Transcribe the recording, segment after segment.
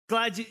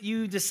Glad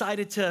you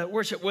decided to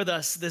worship with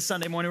us this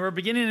Sunday morning. We're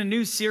beginning a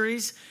new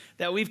series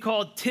that we've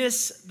called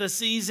Tis the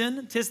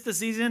Season. Tis the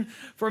Season.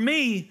 For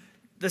me,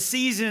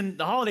 the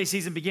holiday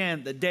season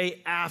began the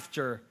day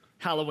after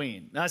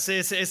Halloween.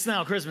 It's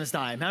now Christmas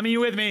time. How many of you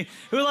with me?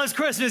 Who loves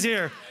Christmas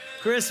here?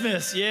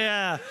 Christmas,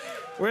 yeah.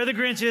 Where are the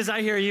Grinches?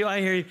 I hear you.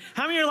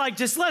 How many are like,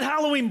 just let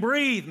Halloween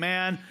breathe,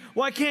 man?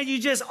 Why can't you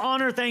just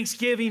honor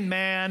Thanksgiving,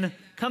 man?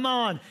 Come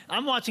on.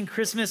 I'm watching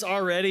Christmas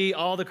already,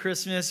 all the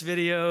Christmas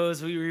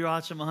videos. We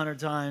rewatch them 100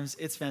 times.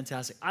 It's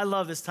fantastic. I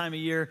love this time of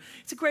year.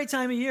 It's a great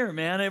time of year,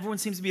 man. Everyone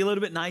seems to be a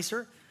little bit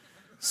nicer.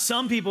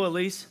 Some people, at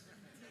least.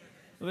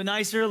 A little bit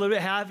nicer, a little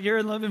bit happier,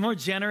 a little bit more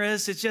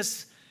generous. It's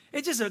just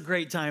a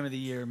great time of the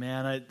year,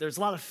 man. There's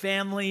a lot of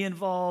family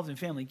involved and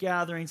family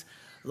gatherings,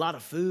 a lot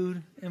of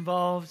food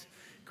involved.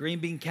 Green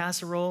bean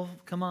casserole,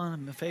 come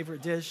on, my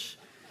favorite dish.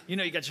 You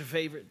know you got your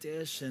favorite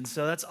dish, and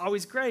so that's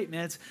always great,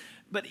 man.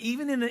 But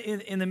even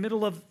in the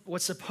middle of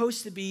what's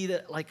supposed to be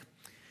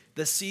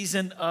the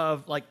season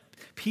of like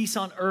peace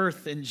on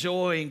earth and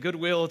joy and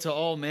goodwill to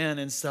all men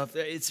and stuff,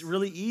 it's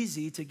really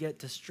easy to get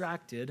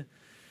distracted,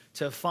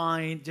 to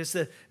find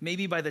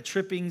maybe by the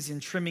trippings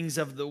and trimmings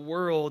of the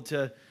world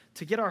to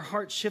get our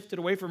hearts shifted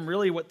away from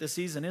really what the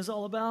season is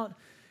all about.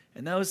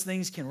 And those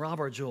things can rob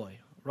our joy,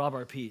 rob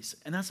our peace.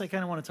 And that's what I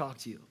kind of want to talk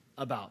to you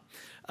about.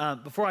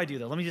 Before I do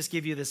that, let me just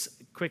give you this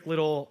quick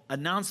little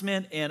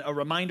announcement and a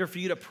reminder for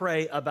you to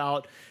pray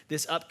about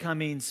this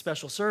upcoming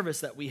special service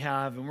that we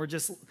have. And we're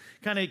just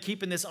kind of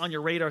keeping this on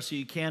your radar so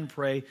you can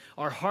pray.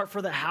 Our Heart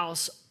for the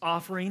House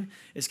offering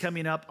is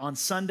coming up on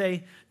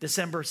Sunday,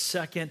 December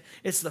 2nd.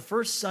 It's the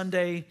first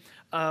Sunday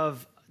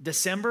of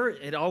December.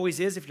 It always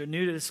is. If you're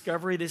new to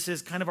Discovery, this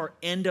is kind of our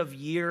end of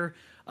year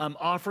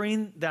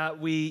offering that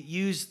we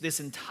use. This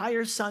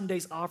entire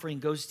Sunday's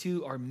offering goes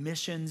to our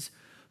missions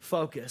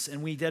focus,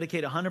 and we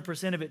dedicate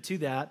 100% of it to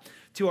that,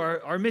 to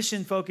our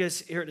mission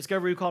focus here at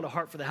Discovery. We call it A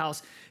Heart for the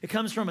House. It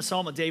comes from a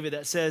Psalm of David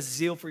that says,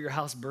 "Zeal for your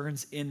house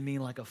burns in me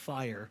like a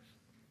fire."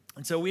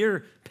 And so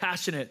we're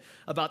passionate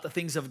about the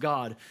things of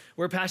God.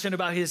 We're passionate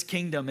about his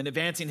kingdom and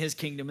advancing his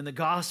kingdom and the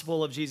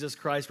gospel of Jesus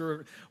Christ.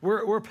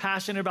 We're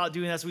passionate about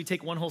doing that. So we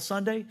take one whole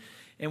Sunday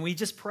and we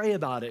just pray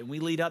about it, and we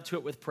lead up to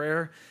it with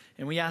prayer.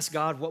 And we ask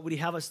God, what would he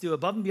have us do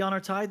above and beyond our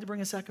tithe to bring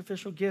a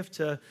sacrificial gift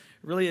to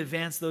really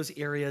advance those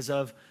areas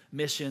of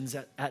missions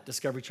at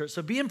Discovery Church.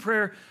 So be in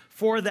prayer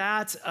for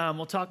that.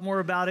 We'll talk more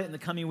about it in the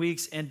coming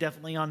weeks and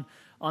definitely on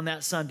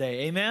that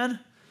Sunday. Amen?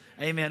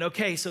 Amen.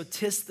 Okay, so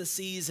 'tis the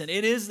season.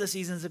 It is the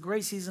season. It's a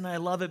great season. I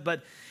love it,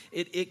 but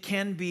it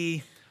can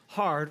be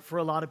hard for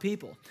a lot of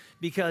people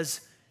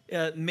because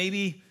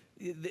maybe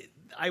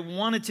a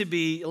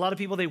lot of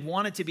people, they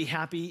want it to be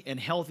happy and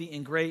healthy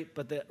and great,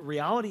 but the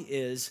reality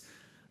is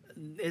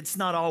it's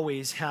not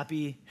always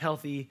happy,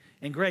 healthy,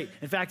 and great.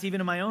 In fact,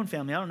 even in my own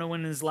family, I don't know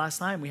when is the last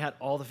time we had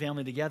all the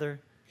family together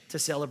to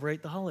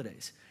celebrate the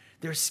holidays.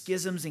 There's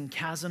schisms and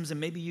chasms, and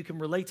maybe you can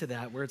relate to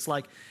that, where it's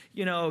like,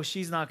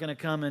 she's not going to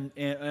come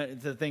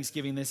to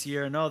Thanksgiving this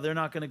year. No, they're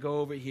not going to go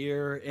over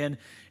here.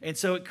 And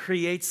so it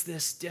creates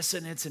this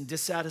dissonance and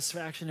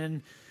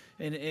dissatisfaction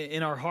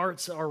in our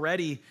hearts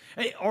already.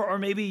 Or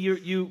maybe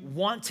you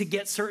want to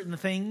get certain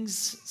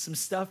things, some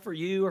stuff for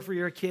you or for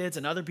your kids,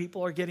 and other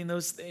people are getting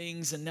those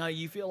things, and now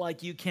you feel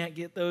like you can't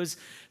get those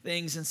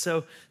things. And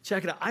so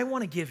check it out. I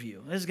want to give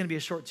you, this is going to be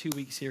a short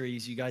 2-week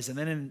series, you guys, and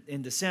then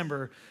in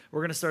December, we're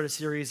going to start a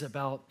series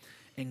about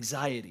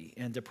anxiety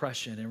and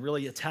depression and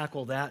really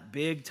tackle that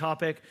big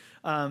topic.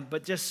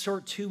 But just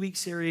short 2-week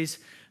series,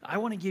 I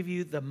want to give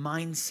you the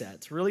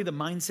mindset, really the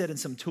mindset and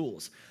some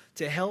tools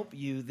to help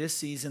you this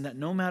season, that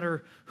no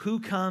matter who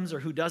comes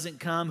or who doesn't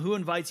come, who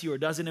invites you or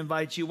doesn't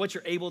invite you, what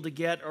you're able to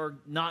get or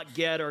not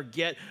get or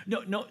get,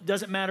 no,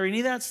 doesn't matter, any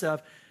of that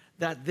stuff,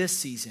 that this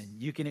season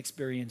you can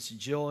experience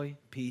joy,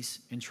 peace,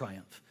 and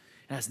triumph.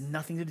 It has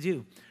nothing to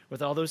do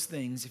with all those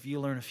things if you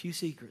learn a few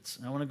secrets.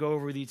 And I want to go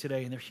over with you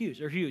today, and they're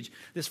huge.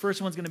 This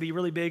first one's going to be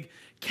really big,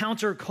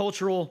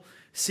 countercultural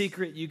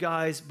secret, you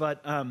guys, but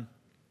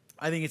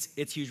I think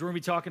it's huge. We're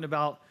going to be talking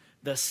about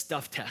the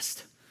stuff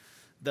test.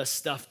 The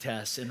stuff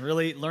test, and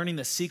really learning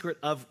the secret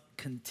of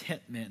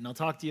contentment. And I'll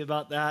talk to you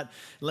about that.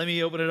 Let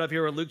me open it up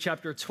here with Luke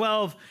chapter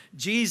 12.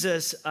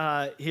 Jesus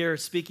here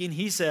speaking,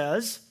 he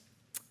says,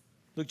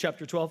 Luke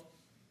chapter 12,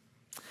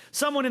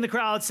 someone in the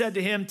crowd said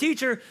to him,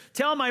 "Teacher,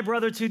 tell my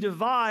brother to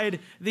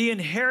divide the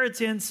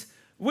inheritance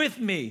with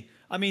me."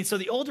 I mean, so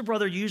the older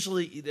brother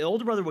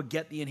would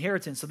get the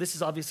inheritance. So this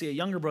is obviously a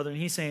younger brother, and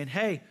he's saying,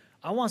 "Hey,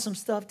 I want some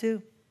stuff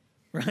too."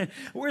 Right?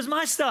 Where's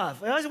my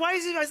stuff? Why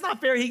is it? It's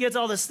not fair he gets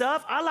all the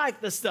stuff. I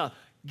like the stuff.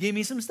 Give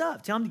me some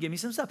stuff. Tell him to give me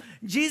some stuff.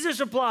 Jesus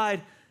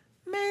replied,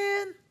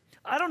 "Man,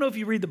 I don't know if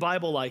you read the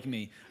Bible like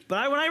me,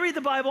 but when I read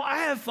the Bible, I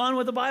have fun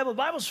with the Bible. The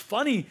Bible's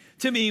funny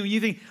to me when you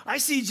think, I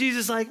see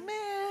Jesus like,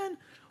 man,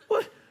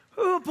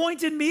 who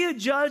appointed me a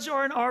judge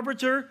or an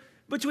arbiter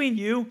between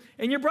you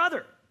and your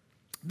brother?"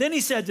 Then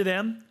he said to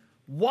them,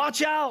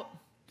 "Watch out.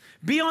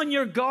 Be on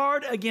your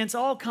guard against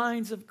all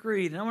kinds of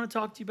greed." And I want to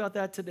talk to you about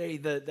that today,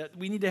 that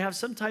we need to have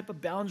some type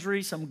of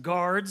boundary, some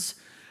guards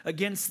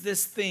against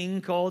this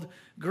thing called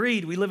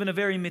greed. We live in a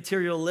very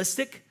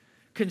materialistic,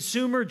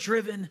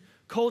 consumer-driven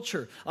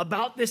culture.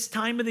 About this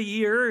time of the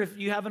year, if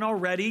you haven't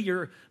already,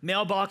 your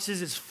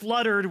mailboxes is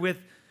fluttered with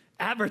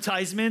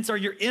advertisements, or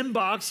your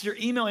inbox, your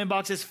email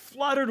inbox is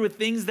fluttered with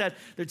things that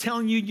they're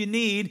telling you you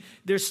need.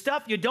 There's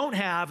stuff you don't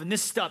have, and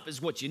this stuff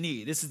is what you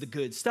need. This is the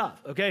good stuff,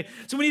 okay?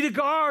 So we need to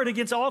guard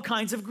against all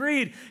kinds of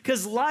greed,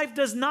 because life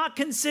does not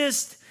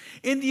consist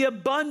in the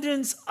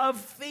abundance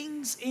of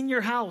things in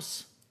your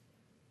house.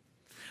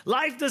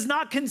 Life does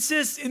not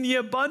consist in the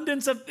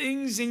abundance of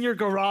things in your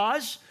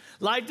garage.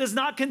 Life does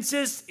not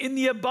consist in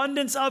the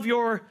abundance of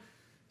your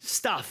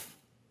stuff.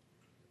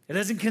 It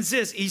doesn't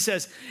consist. He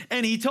says,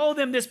 and he told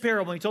them this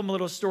parable. He told them a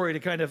little story to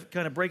kind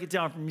of break it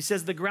down for him. He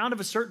says, the ground of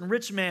a certain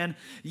rich man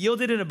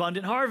yielded an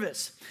abundant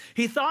harvest.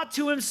 He thought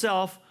to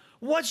himself,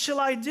 what shall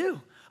I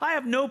do? I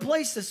have no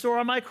place to store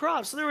all my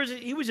crops. So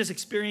he was just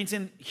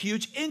experiencing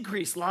huge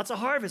increase, lots of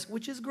harvest,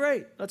 which is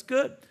great. That's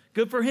good.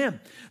 Good for him.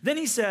 Then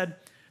he said,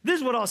 this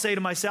is what I'll say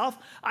to myself.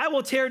 I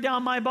will tear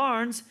down my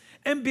barns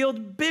and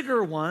build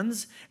bigger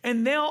ones,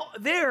 and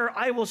there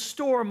I will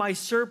store my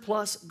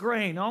surplus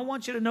grain. Now, I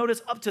want you to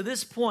notice up to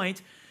this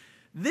point,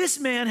 this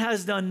man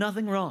has done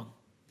nothing wrong.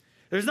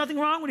 There's nothing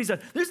wrong with what he's done.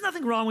 There's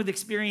nothing wrong with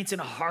experiencing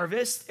a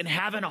harvest and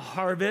having a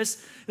harvest.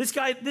 This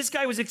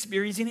guy was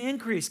experiencing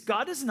increase.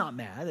 God is not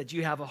mad that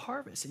you have a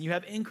harvest and you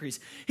have increase.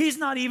 He's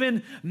not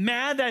even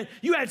mad that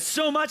you had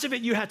so much of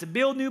it you had to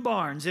build new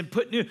barns and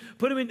put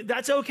them in.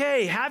 That's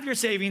okay. Have your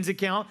savings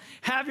account.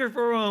 Have your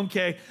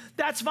 401k.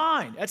 That's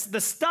fine. The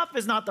stuff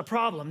is not the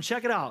problem.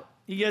 Check it out.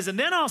 He goes, and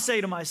then I'll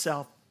say to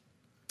myself,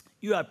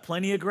 you have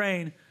plenty of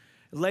grain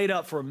laid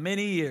up for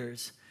many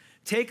years.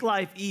 Take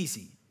life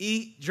easy.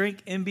 Eat,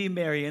 drink, and be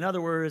merry. In other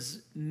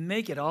words,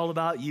 make it all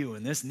about you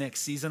in this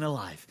next season of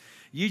life.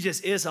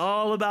 It's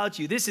all about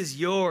you. This is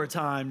your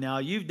time now.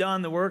 You've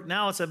done the work.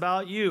 Now it's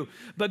about you.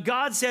 But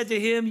God said to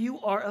him, you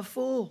are a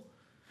fool.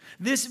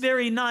 This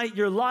very night,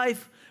 your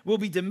life will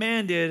be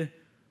demanded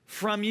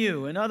from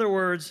you. In other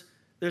words,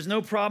 there's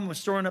no problem with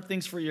storing up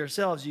things for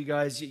yourselves, you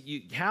guys.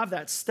 You have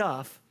that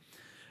stuff.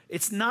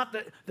 It's not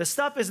the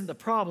stuff isn't the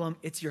problem.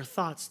 It's your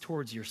thoughts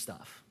towards your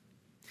stuff.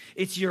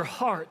 It's your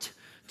heart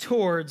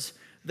towards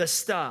the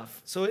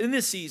stuff. So in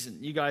this season,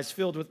 you guys,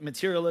 filled with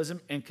materialism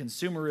and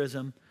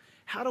consumerism,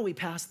 how do we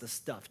pass the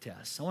stuff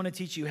test? I want to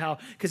teach you how,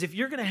 because if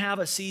you're going to have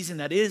a season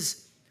that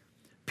is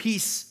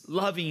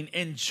peace-loving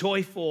and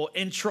joyful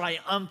and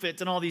triumphant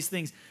and all these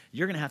things,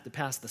 you're going to have to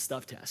pass the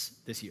stuff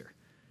test this year.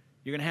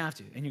 You're going to have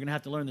to, and you're going to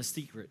have to learn the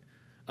secret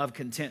of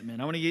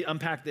contentment. I want to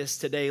unpack this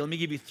today. Let me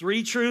give you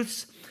 3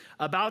 truths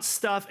about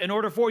stuff in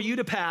order for you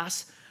to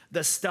pass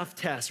the stuff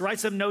test.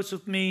 Write some notes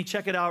with me.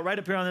 Check it out right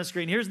up here on the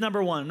screen. Here's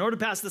number 1. In order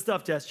to pass the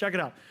stuff test, check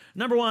it out.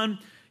 Number 1,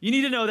 you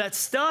need to know that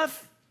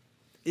stuff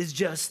is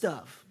just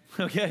stuff,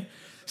 okay?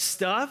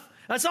 Stuff,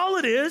 that's all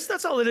it is.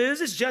 That's all it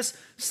is. It's just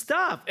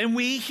stuff. And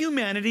we,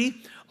 humanity,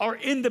 are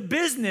in the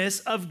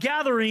business of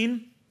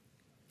gathering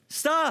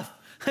stuff.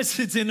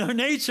 It's in our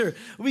nature.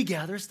 We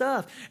gather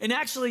stuff. And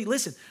actually,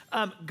 listen,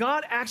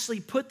 God actually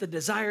put the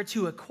desire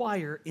to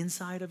acquire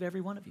inside of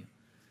every one of you.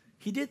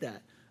 He did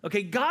that.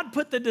 Okay, God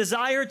put the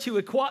desire to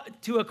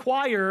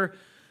acquire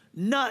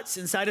nuts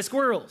inside of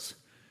squirrels.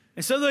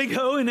 And so they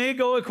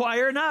go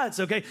acquire nuts,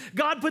 okay?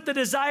 God put the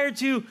desire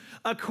to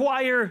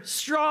acquire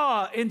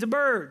straw into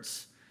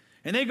birds.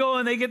 And they go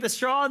and they get the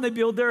straw and they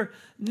build their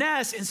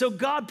nest. And so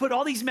God put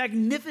all these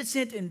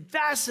magnificent and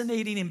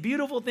fascinating and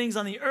beautiful things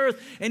on the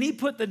earth, and he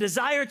put the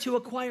desire to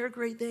acquire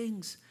great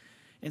things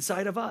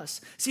inside of us.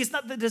 See, it's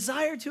not the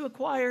desire to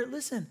acquire,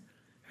 listen,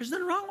 there's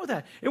nothing wrong with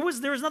that. There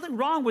was nothing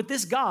wrong with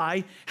this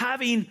guy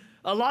having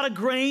a lot of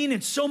grain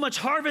and so much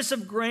harvest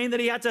of grain that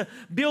he had to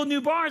build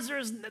new barns.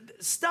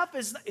 Stuff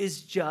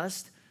is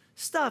just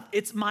stuff.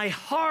 It's my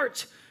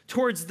heart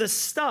towards the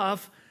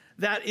stuff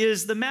that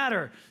is the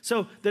matter.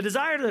 So the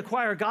desire to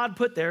acquire, God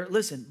put there,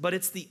 listen, but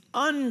it's the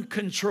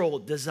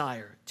uncontrolled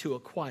desire to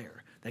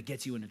acquire that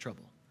gets you into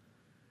trouble.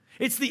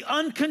 It's the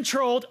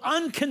uncontrolled,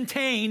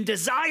 uncontained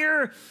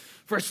desire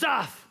for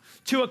stuff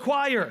to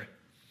acquire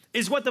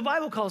is what the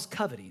Bible calls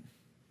coveting.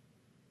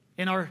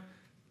 In our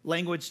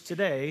language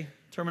today,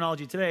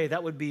 terminology today,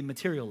 that would be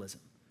materialism.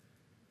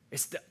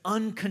 It's the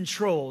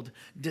uncontrolled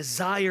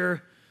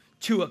desire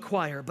to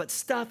acquire, but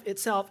stuff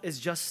itself is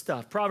just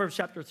stuff. Proverbs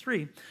chapter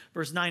 3,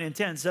 verse 9 and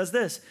 10 says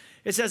this.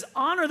 It says,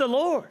 honor the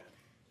Lord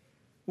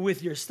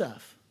with your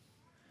stuff.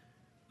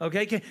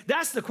 Okay,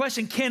 that's the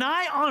question.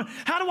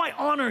 How do I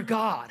honor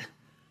God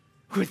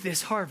with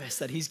this harvest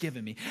that he's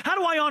given me? How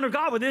do I honor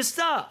God with this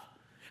stuff?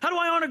 How do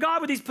I honor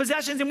God with these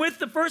possessions? And with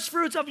the first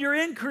fruits of your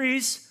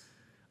increase,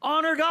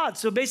 honor God.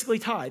 So basically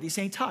tithe. He's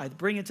saying tithe,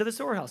 bring it to the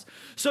storehouse.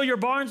 So your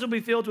barns will be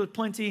filled with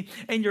plenty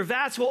and your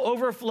vats will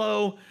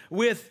overflow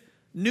with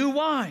new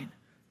wine.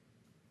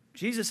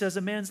 Jesus says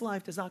a man's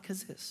life does not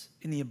consist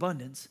in the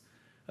abundance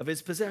of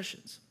his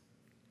possessions.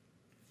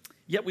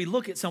 Yet we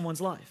look at someone's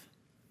life.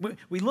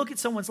 We look at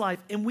someone's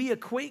life and we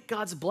equate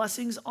God's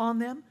blessings on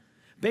them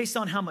based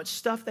on how much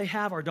stuff they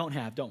have or don't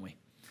have, don't we?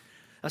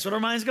 That's what our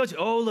minds go to.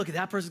 Oh, look,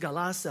 that person's got a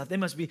lot of stuff. They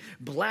must be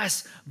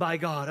blessed by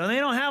God. And they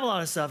don't have a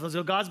lot of stuff,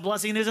 so God's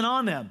blessing isn't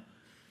on them.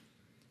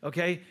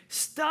 Okay?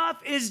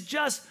 Stuff is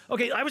just,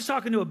 okay, I was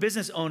talking to a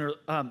business owner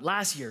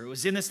last year. It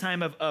was in this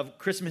time of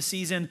Christmas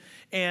season,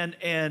 and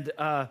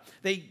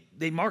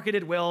they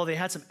marketed well. They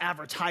had some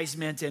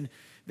advertisement, and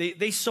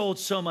they sold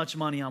so much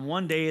money on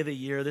one day of the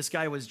year. This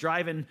guy was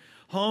driving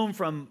home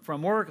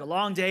from work, a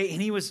long day,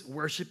 and he was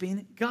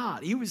worshiping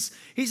God. He was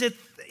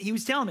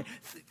telling me,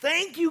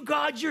 thank you,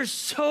 God, you're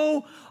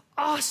so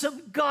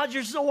awesome. God,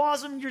 you're so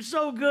awesome. You're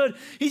so good.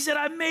 He said,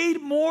 I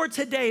made more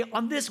today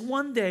on this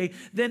one day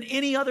than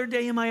any other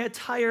day in my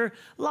entire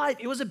life.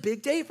 It was a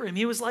big day for him.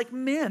 He was like,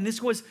 man,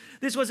 this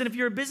wasn't, if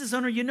you're a business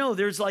owner, you know,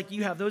 there's like,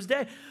 you have those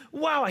days.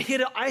 Wow, I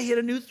hit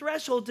a new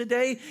threshold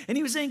today. And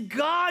he was saying,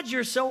 God,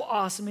 you're so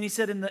awesome. And he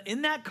said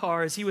in that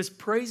car, as he was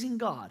praising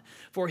God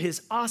for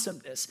his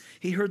awesomeness,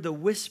 he heard the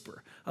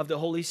whisper of the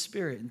Holy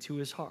Spirit into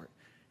his heart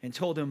and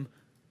told him,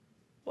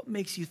 what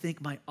makes you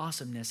think my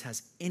awesomeness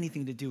has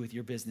anything to do with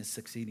your business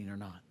succeeding or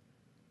not?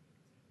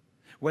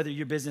 Whether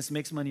your business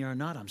makes money or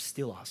not, I'm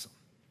still awesome.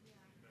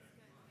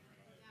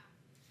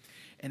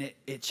 And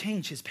it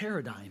changed his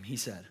paradigm, he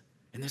said.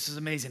 And this is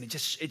amazing. It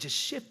just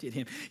shifted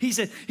him. He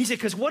said,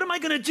 because what am I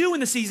going to do in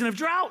the season of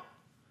drought?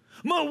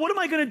 Mo, what am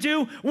I going to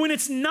do when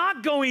it's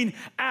not going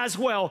as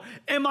well?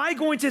 Am I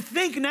going to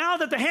think now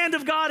that the hand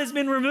of God has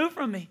been removed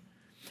from me?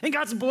 And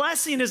God's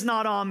blessing is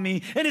not on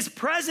me, and his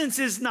presence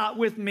is not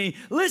with me.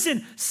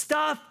 Listen,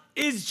 stuff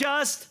is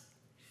just stuff.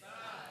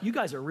 You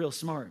guys are real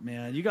smart,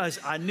 man. You guys,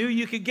 I knew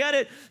you could get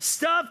it.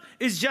 Stuff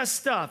is just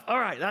stuff. All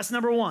right, that's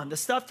number one, the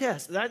stuff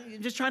test.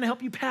 Just trying to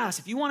help you pass.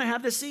 If you want to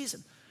have this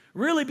season,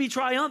 really be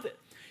triumphant.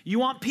 You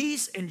want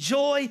peace and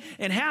joy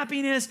and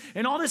happiness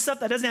and all this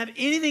stuff that doesn't have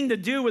anything to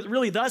do with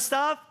really the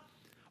stuff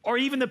or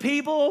even the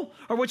people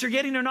or what you're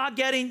getting or not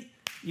getting,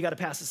 you got to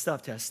pass the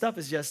stuff test. Stuff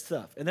is just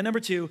stuff. And then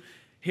number two,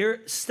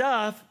 here,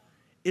 stuff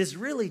is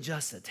really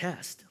just a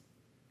test.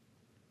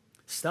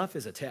 Stuff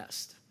is a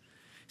test.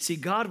 See,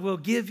 God will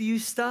give you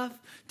stuff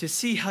to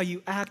see how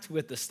you act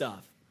with the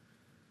stuff.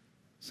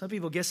 Some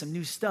people get some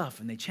new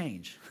stuff and they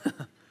change.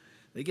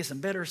 They get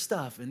some better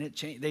stuff and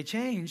they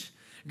change.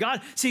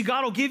 God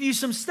will give you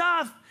some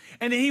stuff,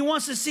 and then he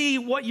wants to see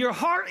what your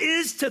heart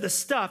is to the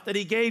stuff that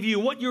he gave you,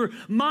 what your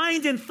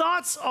mind and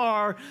thoughts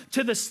are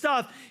to the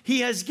stuff he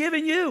has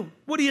given you,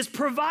 what he has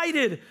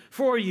provided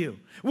for you.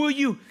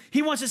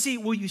 He wants to see,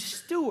 will you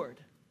steward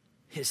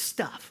his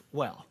stuff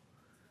well?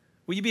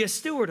 Will you be a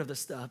steward of the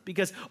stuff?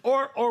 Because,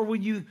 or will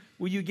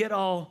you get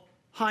all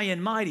high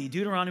and mighty?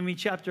 Deuteronomy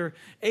chapter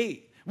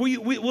 8.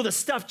 Will the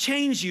stuff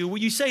change you? Will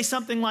you say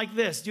something like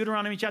this?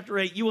 Deuteronomy chapter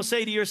 8, you will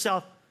say to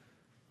yourself,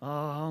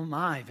 oh,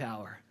 my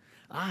power.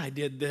 I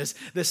did this.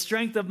 The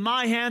strength of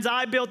my hands,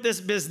 I built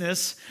this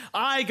business.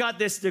 I got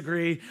this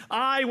degree.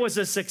 I was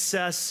a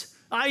success.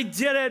 I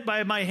did it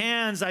by my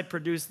hands. I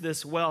produced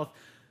this wealth.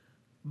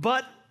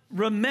 But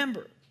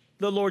remember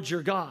the Lord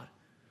your God,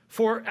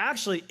 for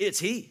actually it's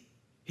he.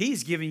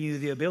 He's giving you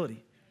the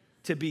ability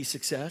to be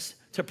success,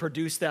 to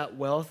produce that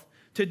wealth,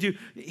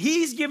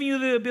 he's giving you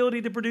the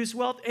ability to produce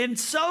wealth, and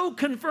so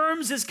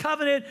confirms his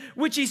covenant,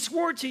 which he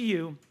swore to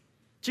you,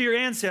 to your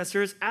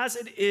ancestors, as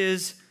it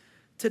is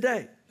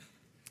today.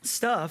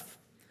 Stuff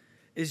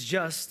is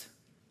just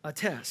a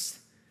test.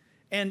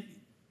 And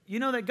you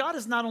know that God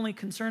is not only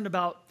concerned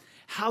about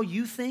how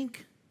you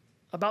think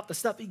about the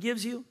stuff he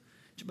gives you,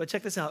 but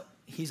check this out.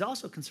 He's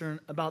also concerned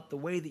about the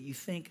way that you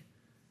think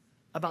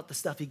about the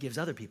stuff he gives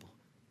other people.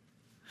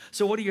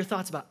 So what are your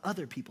thoughts about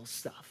other people's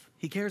stuff?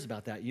 He cares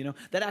about that, you know.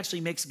 That actually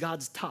makes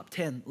God's top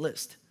 10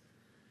 list.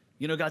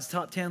 You know God's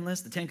top 10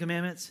 list, the 10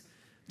 commandments?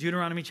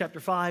 Deuteronomy chapter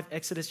 5,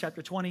 Exodus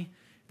chapter 20,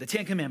 the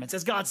 10 commandments.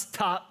 That's God's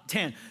top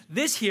 10.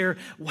 This here,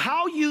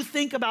 how you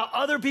think about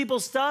other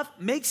people's stuff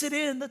makes it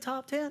in the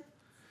top 10.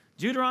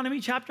 Deuteronomy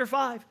chapter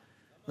 5.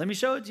 Let me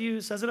show it to you.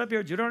 It says it up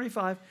here, Deuteronomy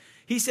 5.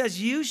 He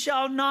says, you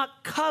shall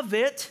not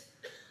covet.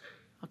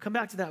 I'll come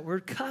back to that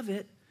word,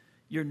 covet,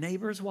 your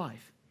neighbor's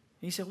wife.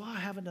 And you say, well, I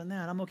haven't done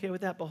that. I'm okay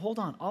with that. But hold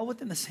on, all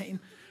within the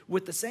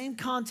same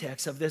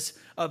context of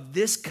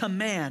this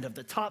command of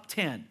the top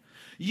 10.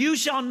 You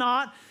shall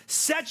not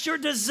set your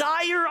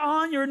desire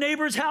on your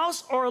neighbor's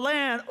house or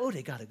land. Oh,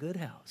 they got a good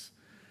house.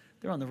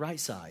 They're on the right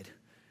side.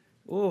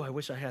 Oh, I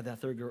wish I had that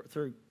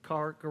third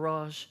car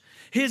garage.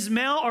 His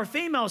male or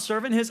female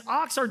servant, his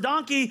ox or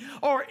donkey,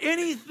 or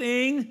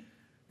anything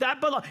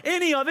that belongs,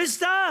 any of his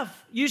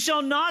stuff. You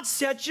shall not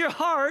set your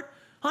heart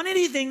on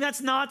anything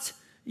that's not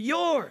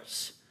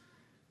yours.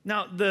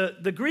 Now,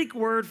 the Greek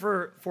word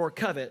for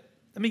covet,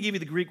 let me give you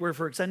the Greek word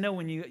for it, because I know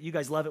when you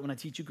guys love it when I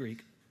teach you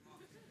Greek.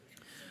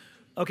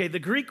 Okay, the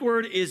Greek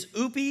word is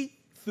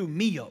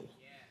upithumio.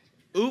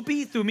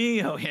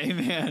 Upithumio,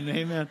 amen,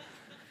 amen.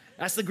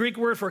 That's the Greek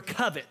word for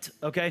covet,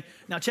 okay?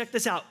 Now check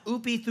this out.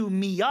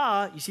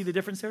 Upithumia, you see the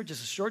difference there?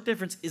 Just a short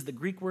difference, is the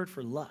Greek word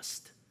for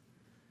lust.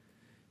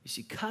 You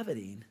see,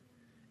 coveting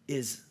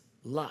is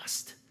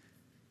lust.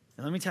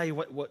 And let me tell you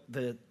what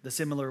the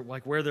similar,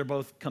 like where they're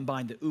both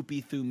combined, the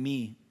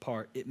upithumi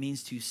part, it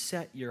means to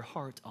set your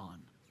heart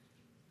on.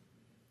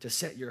 to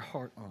set your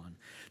heart on,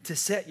 to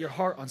set your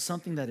heart on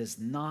something that is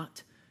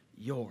not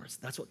yours.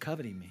 That's what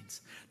coveting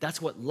means.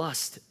 That's what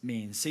lust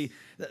means. See,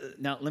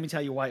 now let me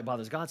tell you why it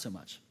bothers God so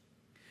much.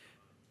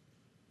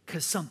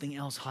 Because something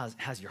else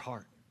has your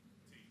heart.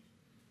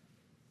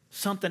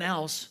 Something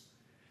else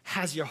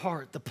has your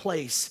heart, the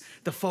place,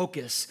 the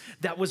focus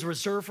that was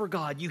reserved for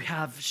God. You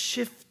have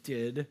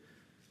shifted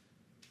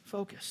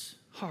focus,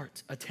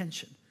 heart,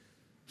 attention.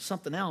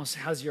 Something else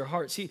has your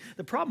heart. See,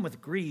 the problem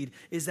with greed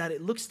is that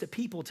it looks to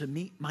people to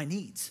meet my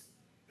needs.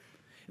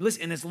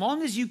 Listen, and as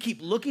long as you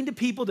keep looking to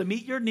people to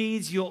meet your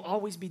needs, you'll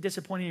always be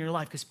disappointed in your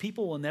life because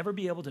people will never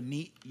be able to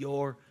meet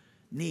your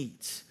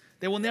needs.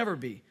 They will never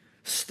be.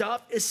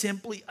 Stuff is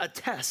simply a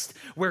test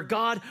where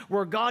God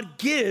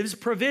gives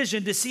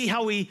provision to see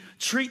how we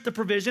treat the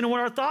provision and what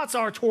our thoughts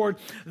are toward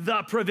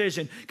the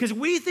provision. Because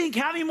we think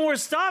having more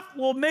stuff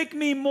will make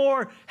me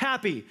more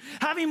happy.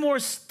 Having more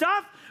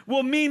stuff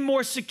will mean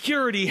more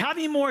security.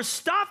 Having more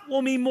stuff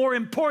will mean more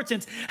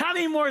importance.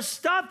 Having more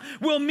stuff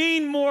will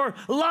mean more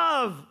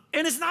love.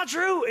 And it's not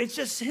true. It's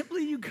just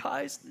simply, you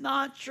guys,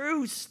 not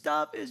true.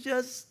 Stuff is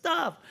just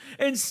stuff.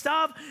 And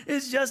stuff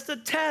is just a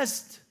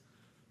test.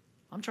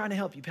 I'm trying to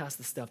help you pass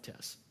the stuff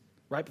test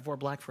right before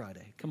Black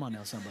Friday. Come on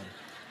now, somebody.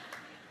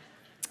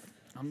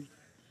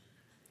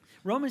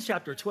 Romans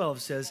chapter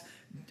 12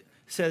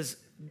 says,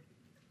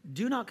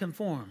 do not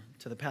conform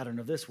to the pattern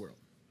of this world,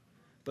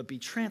 but be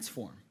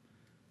transformed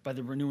by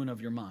the renewing of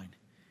your mind.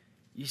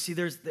 You see,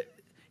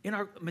 in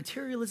our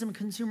materialism and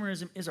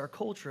consumerism is our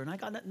culture, and I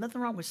got nothing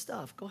wrong with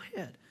stuff. Go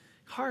ahead.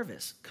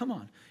 Harvest, come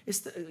on.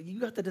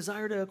 You got the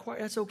desire to acquire,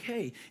 that's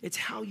okay. It's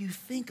how you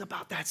think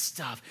about that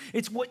stuff.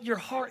 It's what your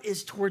heart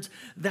is towards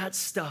that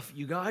stuff,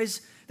 you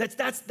guys.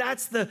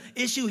 That's the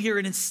issue here.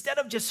 And instead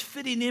of just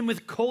fitting in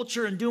with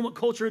culture and doing what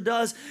culture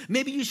does,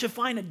 maybe you should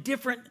find a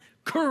different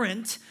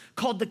current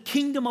called the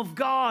kingdom of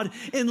God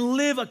and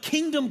live a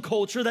kingdom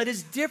culture that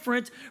is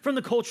different from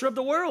the culture of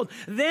the world.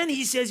 Then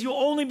he says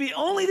only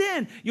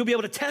then you'll be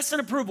able to test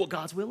and approve what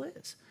God's will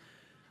is.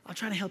 I'm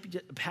trying to help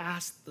you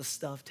pass the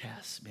stuff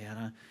test,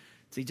 man.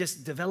 So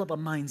just develop a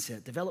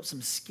mindset, develop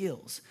some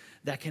skills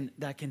that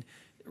can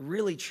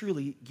really,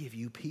 truly give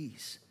you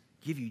peace,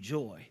 give you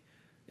joy.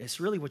 It's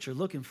really what you're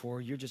looking for.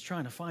 You're just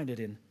trying to find it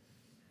in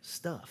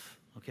stuff,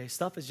 okay?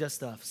 Stuff is just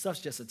stuff. Stuff's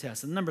just a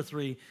test. And number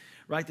 3,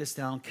 write this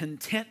down.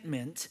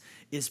 Contentment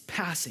is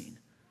passing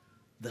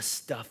the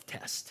stuff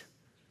test.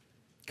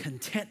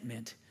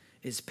 Contentment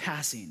is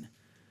passing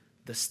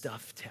the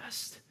stuff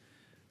test.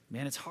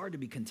 Man, it's hard to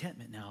be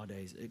content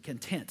nowadays.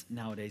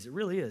 It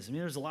really is. I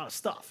mean, there's a lot of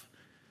stuff.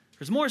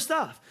 There's more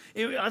stuff.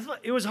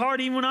 It was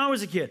hard even when I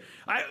was a kid.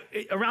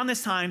 Around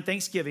this time,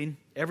 Thanksgiving,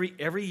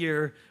 every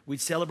year, we'd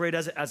celebrate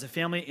as a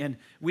family, and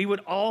we would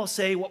all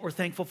say what we're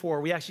thankful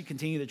for. We actually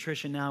continue the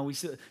tradition now. We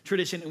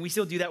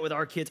still do that with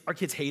our kids. Our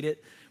kids hate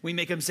it. We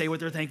make them say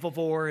what they're thankful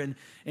for, and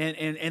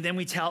then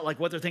we tell like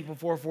what they're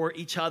thankful for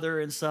each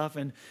other and stuff.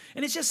 And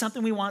it's just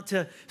something we want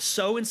to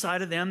sow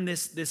inside of them,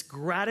 this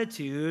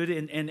gratitude,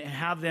 and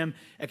have them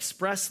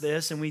express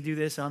this. And we do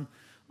this on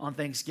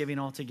Thanksgiving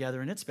all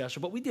together, and it's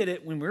special. But we did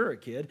it when we were a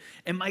kid,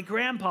 and my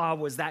grandpa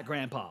was that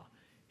grandpa.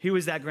 He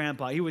was that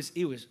grandpa.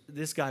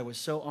 This guy was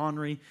so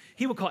ornery.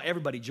 He would call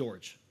everybody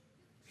George.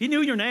 He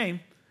knew your name.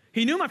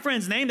 He knew my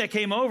friend's name that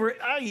came over.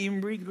 I even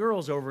bring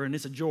girls over, and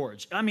it's a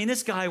George. I mean,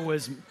 this guy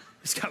was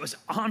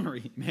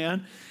ornery,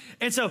 man.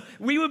 And so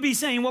we would be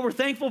saying what we're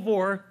thankful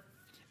for,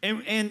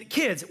 and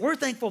kids, we're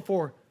thankful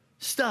for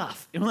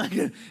stuff, and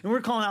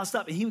we're calling out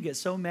stuff, and he would get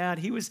so mad.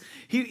 He was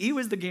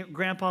the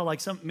grandpa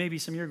like maybe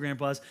some of your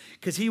grandpas,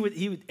 because he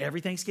would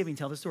every Thanksgiving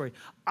tell the story.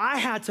 I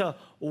had to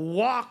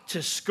walk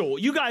to school.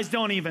 You guys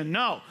don't even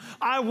know.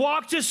 I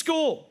walked to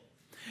school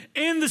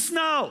in the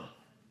snow,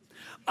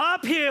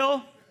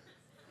 uphill,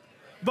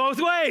 both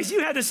ways.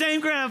 You had the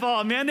same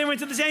grandpa, man. They went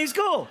to the same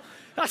school.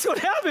 That's what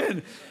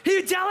happened. He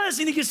would tell us,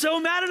 and he gets so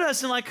mad at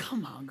us, and like,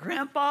 come on,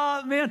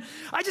 Grandpa, man.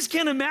 I just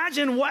can't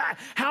imagine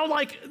how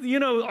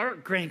our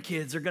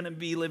grandkids are going to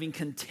be living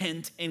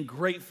content and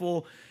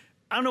grateful.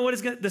 I don't know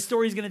what the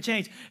story's going to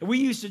change. We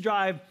used to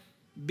drive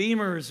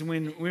Beamers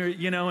when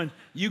and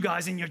you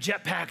guys in your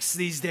jetpacks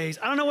these days.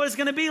 I don't know what it's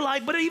going to be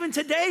like, but even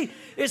today,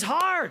 it's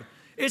hard.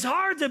 It's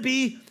hard to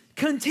be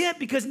content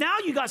because now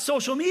you got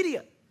social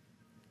media.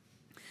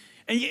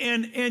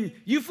 And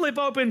you flip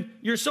open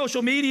your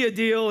social media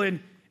deal and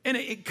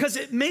because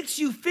it makes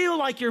you feel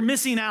like you're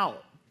missing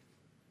out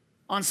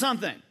on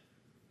something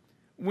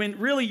when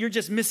really you're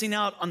just missing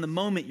out on the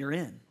moment you're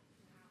in.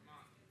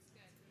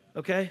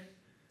 Okay?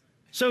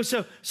 So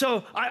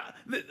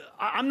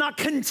I'm not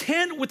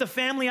content with the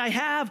family I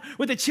have,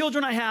 with the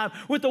children I have,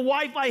 with the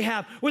wife I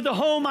have, with the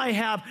home I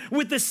have,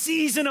 with the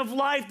season of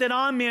life that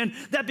I'm in,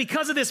 that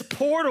because of this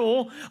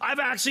portal,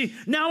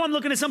 now I'm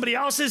looking at somebody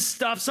else's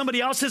stuff,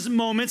 somebody else's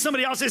moment,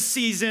 somebody else's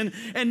season,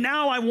 and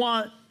now I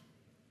want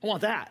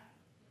that.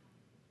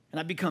 And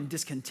I become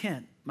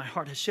discontent. My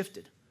heart has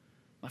shifted.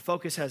 My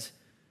focus has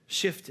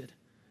shifted.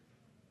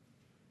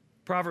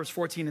 Proverbs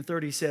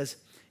 14:30 says,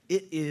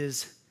 it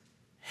is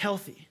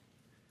healthy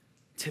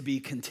to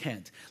be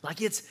content. Like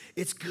it's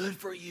good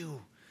for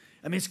you.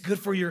 I mean, it's good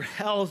for your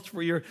health,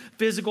 for your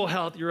physical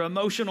health, your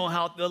emotional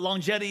health, the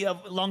longevity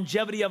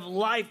of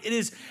life. It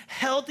is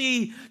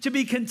healthy to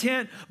be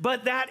content,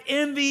 but that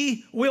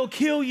envy will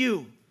kill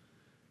you.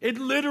 It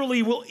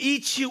literally will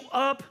eat you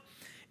up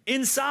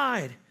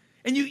inside.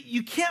 And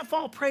you can't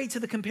fall prey to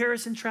the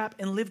comparison trap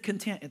and live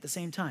content at the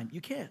same time.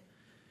 You can't.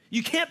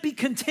 You can't be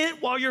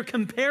content while you're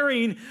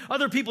comparing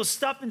other people's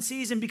stuff and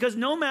season, because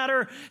no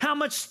matter how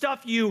much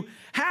stuff you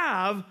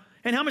have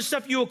and how much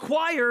stuff you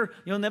acquire,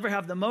 you'll never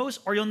have the most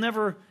or you'll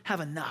never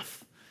have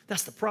enough.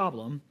 That's the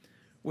problem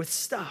with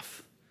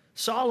stuff.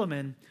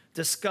 Solomon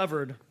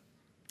discovered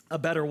a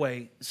better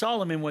way.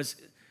 Solomon was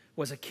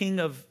a king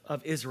of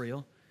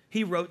Israel.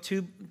 He wrote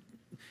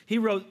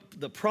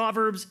the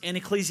Proverbs and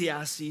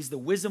Ecclesiastes, the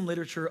wisdom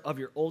literature of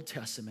your Old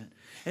Testament.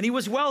 And he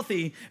was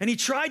wealthy, and he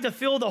tried to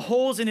fill the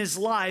holes in his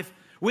life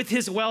with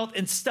his wealth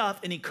and stuff,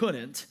 and he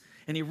couldn't.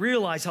 And he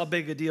realized how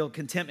big a deal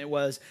contentment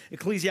was.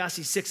 Ecclesiastes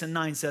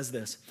 6:9 says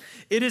this: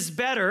 it is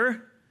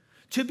better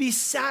to be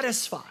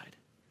satisfied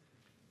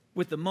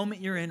with the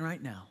moment you're in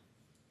right now.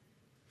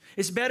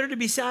 It's better to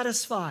be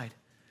satisfied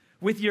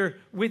with your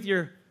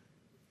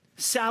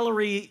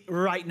salary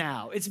right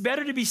now. It's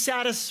better to be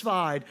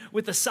satisfied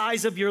with the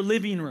size of your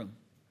living room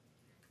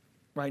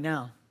right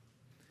now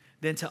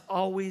than to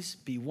always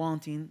be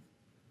wanting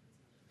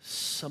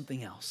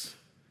something else.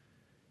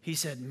 He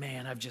said,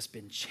 man, I've just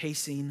been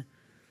chasing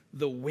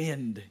the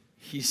wind,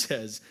 he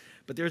says.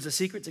 But there's a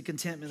secret to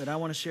contentment that I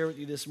want to share with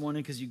you this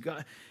morning, because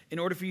in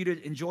order for you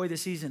to enjoy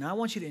this season, I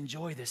want you to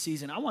enjoy this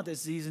season. I want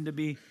this season to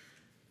be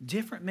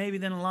different maybe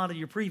than a lot of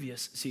your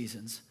previous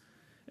seasons.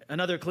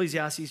 Another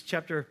Ecclesiastes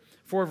chapter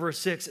 4, verse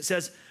 6, it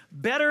says,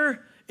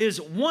 better is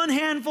one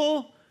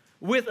handful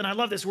with, and I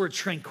love this word,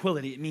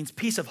 tranquility. It means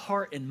peace of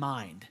heart and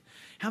mind.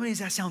 How many does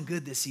that sound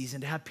good this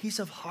season, to have peace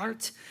of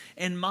heart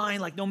and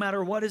mind, like no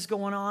matter what is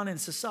going on in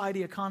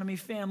society, economy,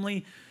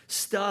 family,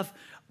 stuff?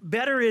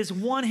 Better is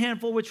one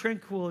handful with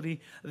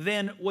tranquility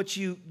than what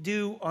you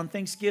do on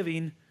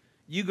Thanksgiving.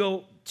 You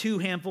go 2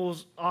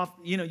 handfuls off,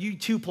 you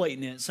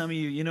 2-plating it. Some of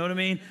you know what I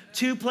mean?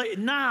 2 plate.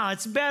 Nah,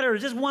 it's better.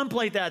 Just 1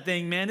 plate that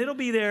thing, man. It'll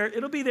be there.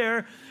 It'll be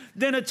there.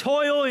 Than a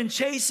toil and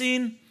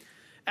chasing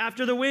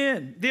after the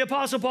wind. The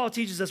Apostle Paul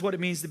teaches us what it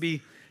means to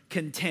be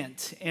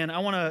content. And I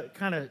want to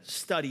kind of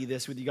study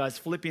this with you guys.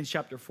 Philippians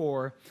chapter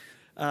 4,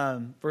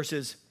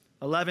 verses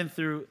 11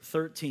 through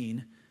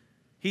 13.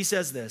 He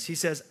says this. He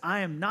says, I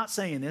am not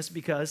saying this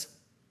because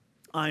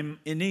I'm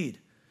in need.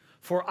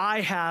 For I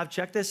have,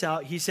 check this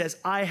out, he says,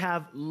 I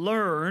have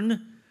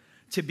learned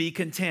to be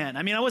content.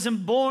 I mean, I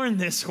wasn't born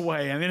this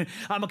way. I mean,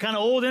 I'm kind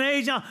of old in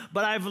age now,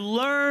 but I've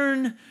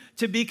learned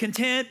to be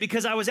content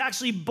because I was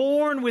actually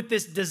born with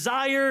this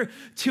desire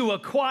to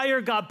acquire.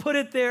 God put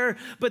it there,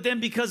 but then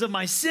because of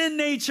my sin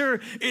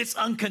nature, it's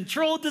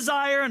uncontrolled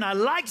desire, and I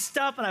like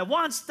stuff, and I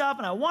want stuff,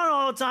 and I want it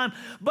all the time,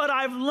 but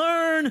I've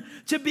learned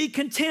to be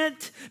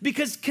content,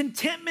 because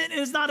contentment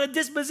is not a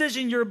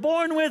disposition you're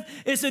born with,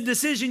 it's a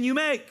decision you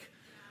make.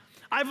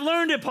 I've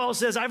learned it, Paul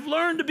says. I've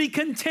learned to be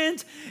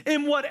content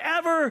in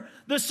whatever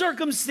the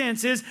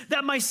circumstances,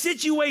 that my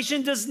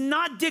situation does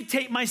not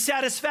dictate my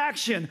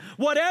satisfaction.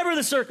 Whatever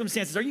the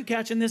circumstances. Are you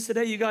catching this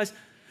today, you guys?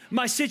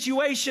 My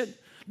situation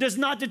does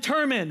not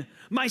determine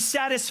my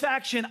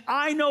satisfaction.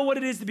 I know what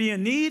it is to be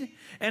in need,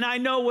 and I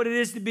know what it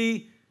is to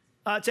be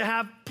to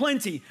have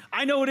plenty.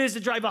 I know what it is to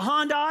drive a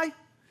Hyundai,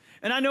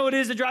 and I know what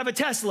it is to drive a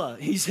Tesla,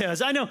 he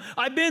says. I know.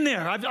 I've been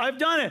there. I've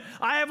done it.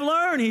 I have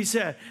learned, he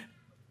said.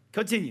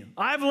 Continue.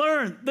 I've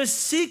learned the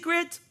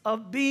secret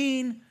of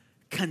being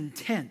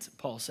content,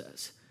 Paul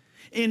says,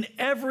 in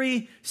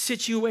every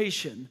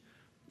situation.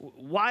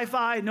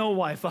 Wi-Fi, no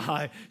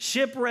Wi-Fi,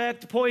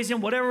 shipwrecked,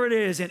 poison, whatever it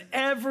is, in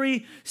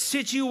every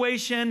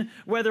situation,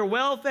 whether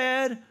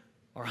well-fed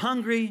or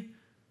hungry,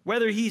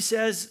 whether he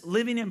says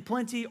living in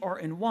plenty or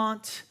in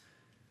want,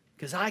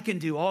 because I can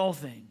do all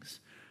things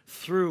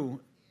through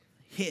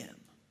him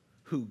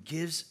who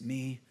gives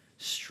me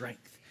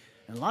strength.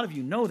 And a lot of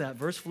you know that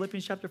verse,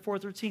 Philippians chapter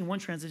 4:13. One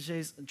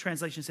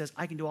translation says,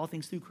 I can do all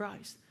things through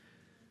Christ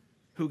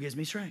who gives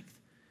me strength.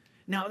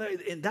 Now,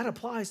 that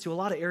applies to a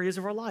lot of areas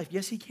of our life.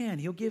 Yes, he can.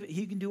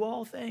 He can do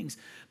all things.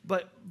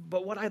 But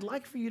what I'd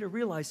like for you to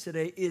realize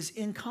today is,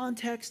 in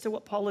context to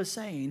what Paul is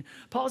saying,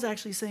 Paul's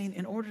actually saying,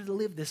 in order to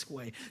live this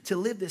way, to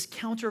live this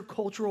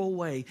countercultural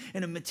way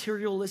in a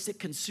materialistic,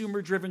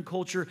 consumer-driven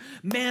culture,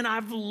 man,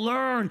 I've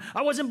learned.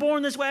 I wasn't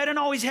born this way. I didn't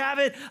always have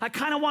it. I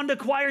kind of wanted to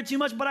acquire too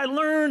much, but I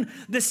learned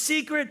the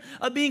secret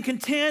of being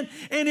content,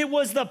 and it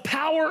was the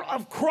power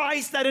of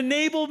Christ that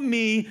enabled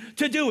me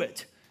to do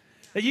it.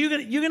 You're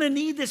going to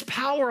need this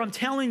power, I'm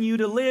telling you,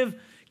 to live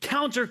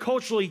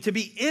counterculturally, to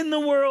be in the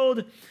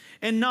world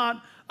and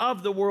not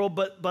of the world.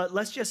 But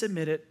let's just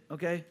admit it,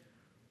 okay?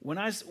 When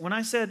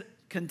I said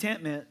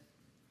contentment,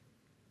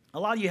 a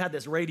lot of you had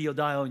this radio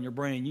dial in your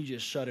brain. You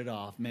just shut it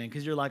off, man,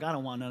 because you're like, I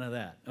don't want none of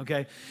that,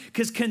 okay?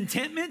 Because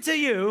contentment to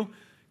you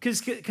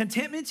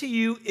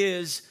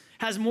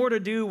has more to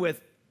do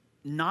with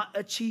not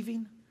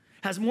achieving.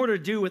 has more to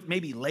do with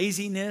maybe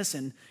laziness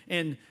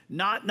and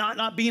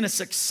not being a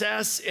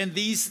success in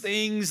these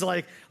things,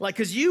 like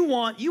because you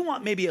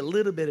want maybe a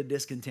little bit of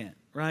discontent,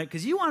 right?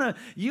 Because you want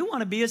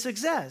to be a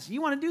success.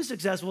 You want to do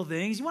successful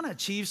things. You want to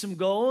achieve some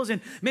goals,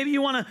 and maybe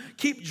you want to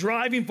keep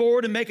driving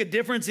forward and make a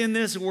difference in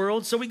this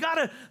world. So we got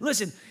to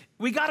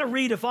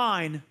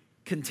redefine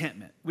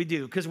contentment. We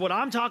do, because what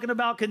I'm talking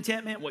about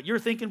contentment, what you're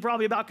thinking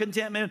probably about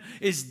contentment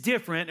is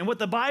different, and what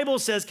the Bible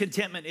says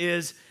contentment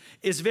is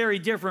very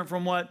different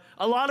from what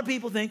a lot of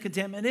people think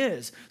contentment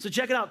is. So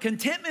check it out.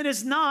 Contentment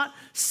is not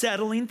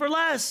settling for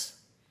less.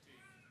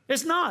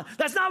 It's not.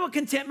 That's not what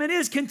contentment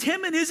is.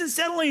 Contentment isn't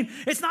settling.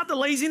 It's not the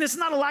laziness. It's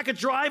not a lack of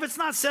drive. It's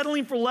not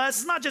settling for less.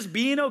 It's not just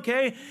being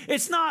okay.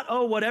 It's not,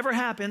 oh, whatever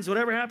happens is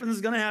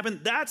going to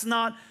happen. That's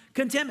not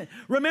contentment.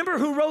 Remember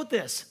who wrote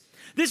this?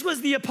 This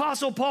was the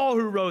Apostle Paul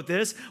who wrote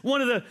this,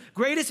 one of the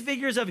greatest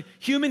figures of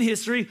human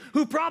history,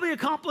 who probably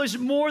accomplished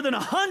more than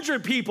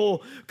 100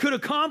 people could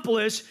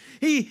accomplish.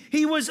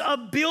 He was a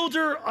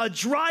builder, a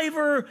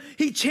driver.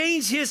 He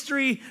changed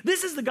history.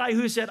 This is the guy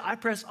who said, I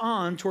press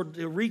on to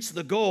reach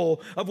the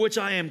goal of which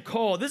I am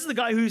called. This is the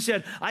guy who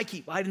said, I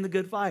keep fighting the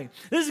good fight.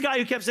 This is the guy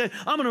who kept saying,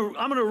 I'm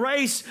gonna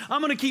race.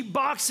 I'm gonna keep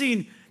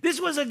boxing.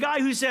 This was a guy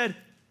who said,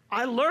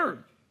 I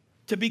learned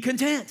to be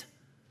content.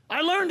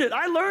 I learned it.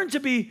 I learned to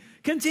be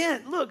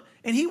content. Look,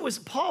 and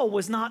Paul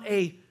was not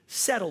a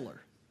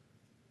settler.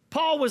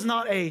 Paul was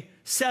not a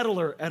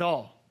settler at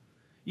all.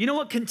 You know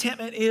what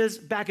contentment is?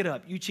 Back it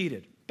up. You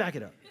cheated. Back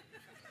it up.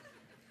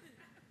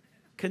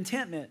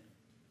 Contentment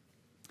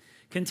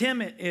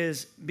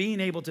is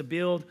being able to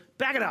build,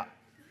 back it up.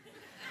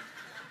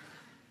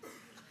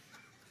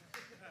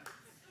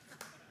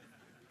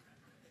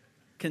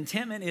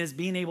 Contentment is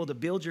being able to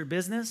build your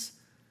business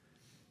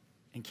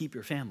and keep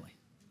your family.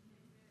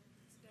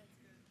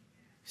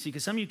 See,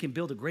 because some of you can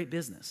build a great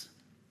business,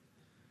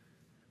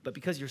 but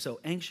because you're so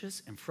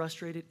anxious and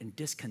frustrated and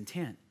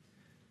discontent,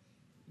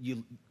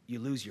 you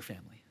lose your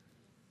family.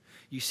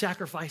 You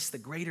sacrifice the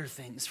greater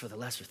things for the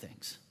lesser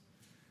things.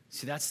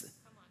 See,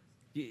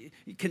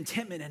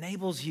 contentment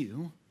enables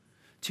you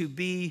to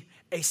be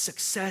a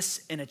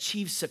success and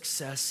achieve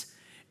success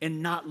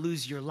and not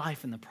lose your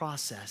life in the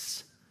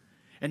process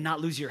and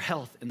not lose your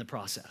health in the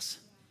process.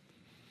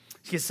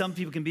 Because some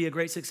people can be a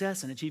great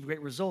success and achieve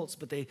great results,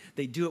 but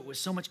they do it with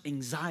so much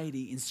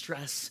anxiety and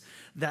stress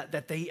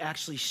that they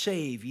actually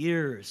shave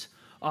years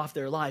off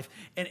their life.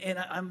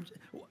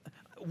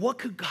 What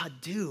could God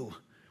do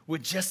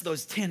with just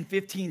those 10,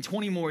 15,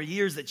 20 more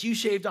years that you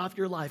shaved off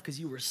your life because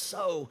you were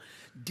so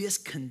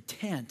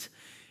discontent?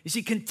 You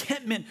see,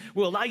 contentment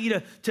will allow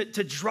you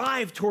to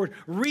drive toward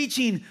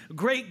reaching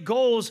great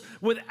goals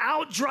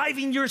without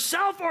driving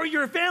yourself or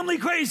your family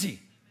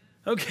crazy.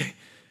 Okay.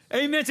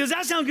 Amen. Does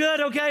that sound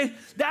good? Okay.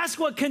 That's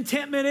what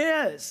contentment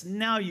is.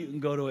 Now you can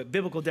go to a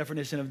biblical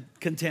definition of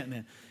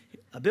contentment.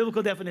 A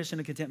biblical definition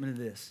of contentment is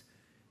this.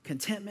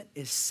 Contentment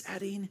is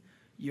setting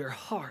your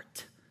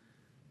heart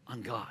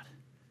on God.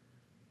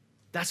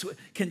 That's what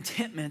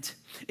contentment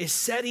is,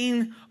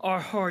 setting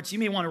our hearts. You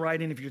may want to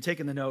write in if you're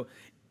taking the note.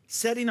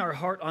 Setting our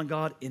heart on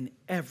God in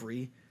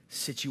every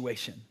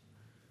situation.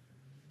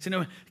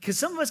 So, because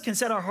some of us can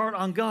set our heart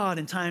on God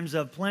in times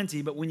of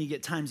plenty, but when you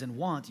get times in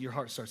want, your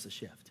heart starts to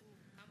shift.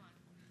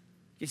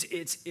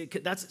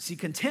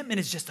 Contentment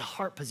is just a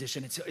heart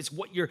position. It's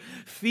what you're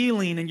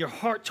feeling and your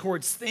heart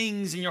towards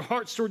things and your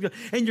heart towards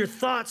and your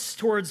thoughts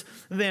towards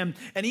them.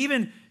 And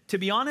even, to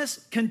be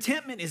honest,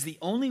 contentment is the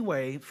only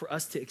way for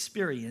us to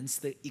experience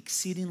the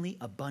exceedingly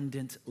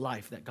abundant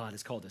life that God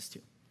has called us to.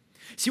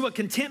 See what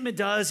contentment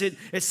does? It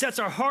sets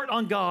our heart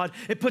on God.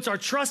 It puts our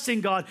trust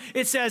in God.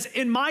 It says,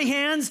 in my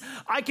hands,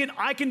 I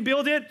can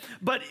build it,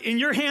 but in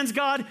your hands,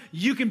 God,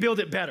 you can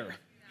build it better.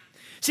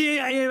 See,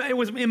 it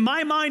was in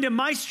my mind and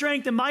my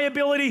strength and my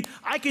ability,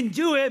 I can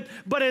do it,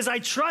 but as I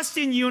trust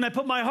in you and I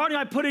put my heart and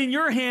I put it in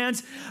your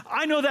hands,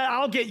 I know that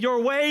I'll get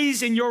your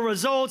ways and your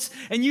results,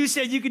 and you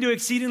said you can do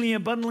exceedingly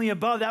abundantly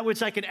above that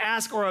which I can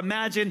ask or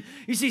imagine.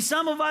 You see,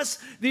 some of us,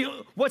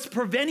 what's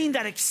preventing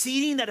that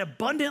exceeding, that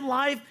abundant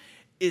life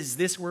is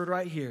this word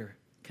right here,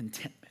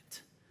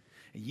 contentment.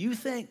 And you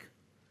think,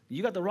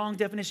 you got the wrong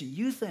definition,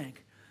 you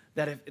think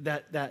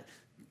that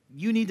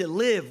you need to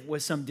live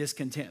with some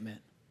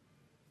discontentment.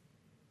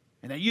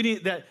 And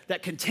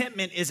that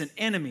contentment is an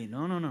enemy.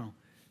 No.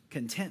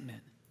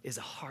 Contentment is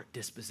a heart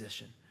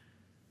disposition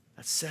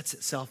that sets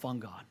itself on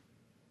God.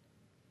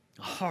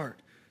 A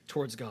heart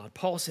towards God.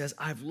 Paul says,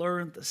 I've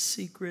learned the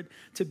secret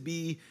to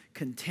be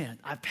content.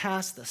 I've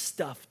passed the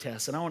stuff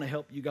test, and I want to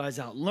help you guys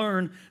out.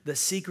 Learn the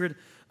secret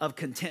of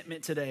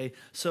contentment today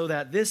so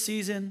that this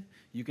season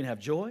you can have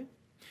joy,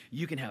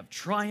 you can have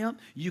triumph,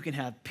 you can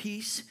have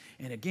peace.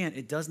 And again,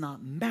 it does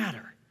not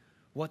matter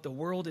what the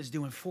world is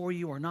doing for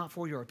you or not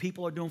for you, or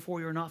people are doing for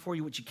you or not for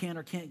you, what you can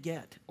or can't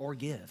get or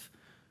give.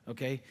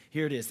 Okay,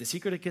 here it is. The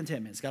secret of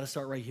contentment. It's got to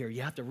start right here.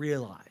 You have to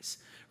realize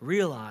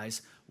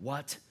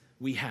what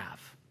we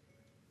have.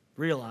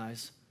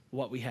 Realize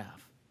what we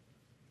have.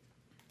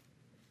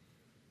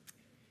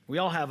 We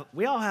all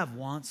have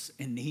wants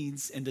and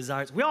needs and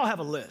desires. We all have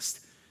a list.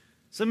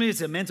 Some of you,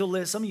 it's a mental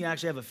list. Some of you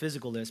actually have a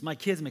physical list. My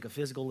kids make a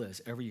physical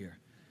list every year.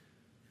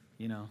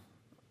 You know,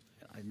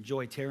 I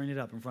enjoy tearing it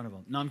up in front of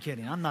them. No, I'm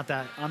kidding. I'm not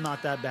that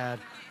bad.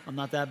 I'm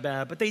not that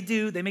bad. But they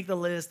do. They make the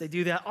list. They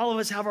do that. All of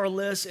us have our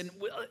lists.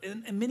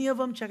 And many of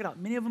them, check it out,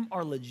 many of them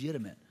are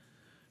legitimate.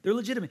 They're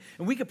legitimate.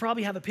 And we could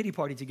probably have a pity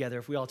party together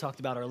if we all talked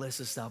about our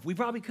list of stuff. We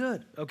probably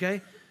could,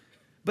 okay?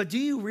 But do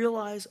you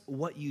realize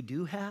what you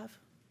do have?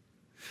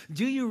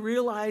 Do you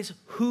realize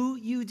who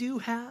you do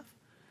have?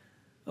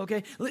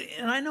 Okay?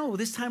 And I know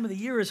this time of the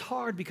year is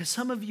hard because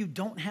some of you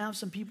don't have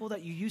some people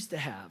that you used to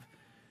have.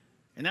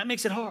 And that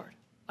makes it hard.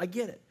 I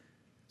get it.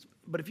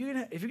 But if you're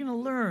gonna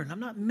learn, I'm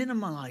not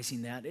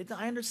minimalizing that.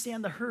 I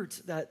understand the hurts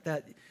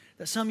that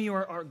some of you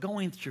are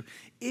going through.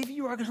 If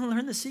you are gonna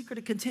learn the secret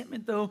of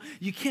contentment, though,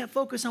 you can't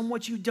focus on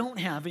what you don't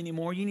have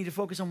anymore. You need to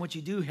focus on what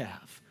you do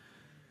have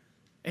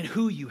and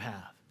who you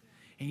have.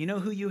 And you know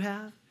who you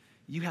have?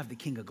 You have the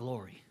King of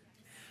Glory.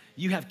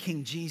 You have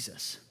King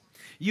Jesus.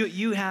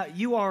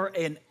 You are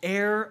an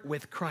heir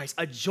with Christ,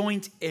 a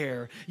joint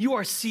heir. You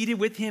are seated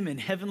with him in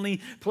heavenly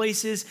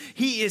places.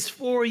 He is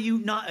for you,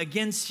 not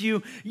against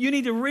you. You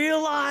need to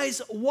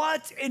realize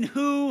what and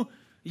who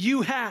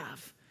you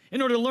have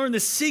in order to learn the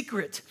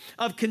secret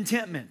of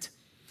contentment.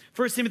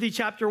 1 Timothy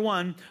chapter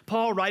 1,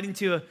 Paul writing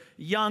to a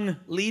young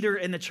leader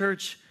in the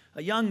church,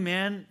 a young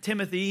man,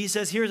 Timothy, he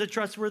says, here's a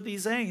trustworthy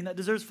saying that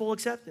deserves full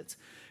acceptance.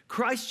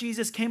 Christ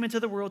Jesus came into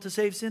the world to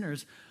save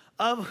sinners,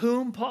 of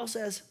whom, Paul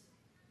says,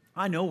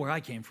 I know where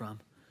I came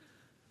from.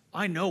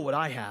 I know what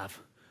I have.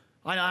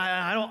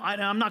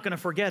 I'm not going to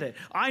forget it.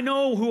 I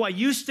know who I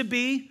used to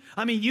be.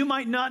 I mean, you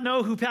might not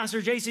know who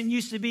Pastor Jason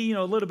used to be, you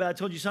know, a little bit. I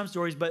told you some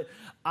stories, but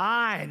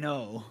I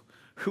know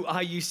who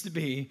I used to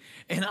be,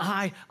 and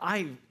I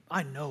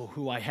know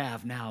who I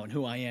have now and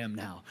who I am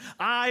now.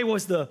 I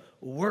was the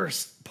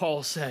worst,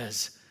 Paul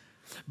says.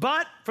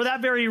 But for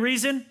that very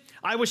reason,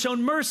 I was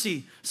shown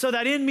mercy so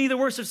that in me, the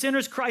worst of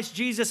sinners, Christ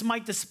Jesus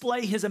might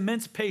display his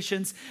immense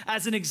patience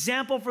as an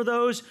example for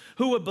those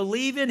who would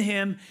believe in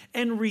him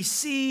and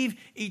receive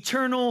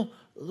eternal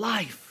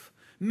life.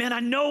 Man, I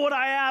know what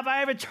I have. I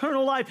have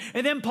eternal life.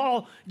 And then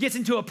Paul gets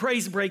into a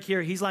praise break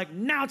here. He's like,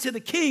 now to the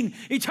King,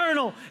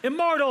 eternal,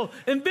 immortal,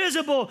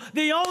 invisible,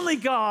 the only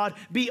God,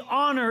 be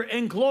honor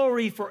and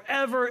glory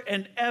forever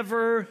and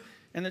ever.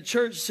 And the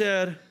church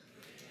said,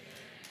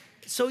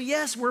 so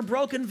yes, we're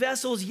broken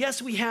vessels.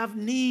 Yes, we have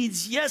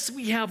needs. Yes,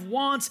 we have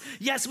wants.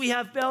 Yes, we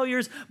have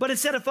failures. But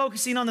instead of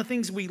focusing on the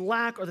things we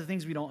lack or the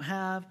things we don't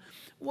have,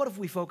 what if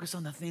we focus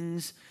on the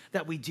things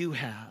that we do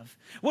have?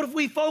 What if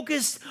we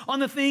focus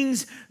on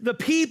the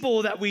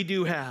people that we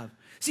do have?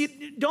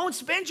 See, don't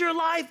spend your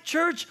life,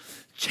 church,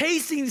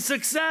 chasing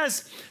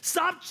success.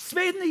 Stop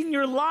spending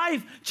your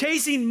life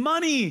chasing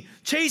money,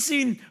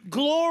 chasing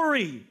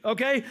glory,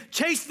 okay?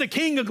 Chase the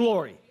King of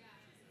Glory.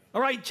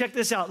 All right, check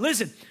this out.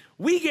 Listen.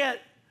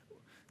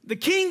 The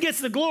king gets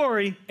the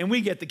glory and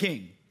we get the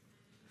king.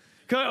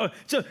 Because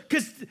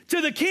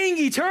to the King,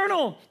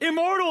 eternal,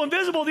 immortal,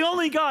 invisible, the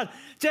only God,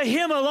 to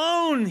him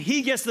alone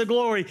he gets the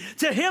glory.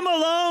 To him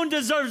alone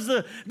deserves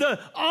the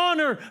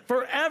honor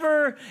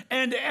forever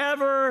and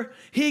ever.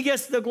 He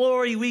gets the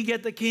glory, we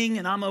get the king,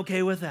 and I'm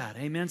okay with that.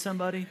 Amen,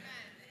 somebody?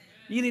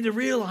 You need to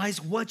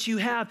realize what you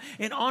have.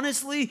 And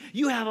honestly,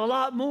 you have a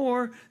lot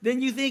more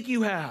than you think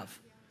you have.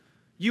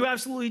 You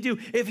absolutely do.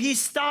 If he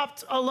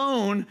stopped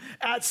alone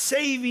at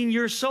saving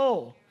your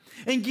soul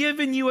and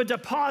giving you a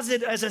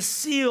deposit as a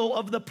seal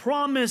of the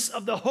promise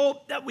of the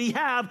hope that we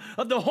have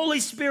of the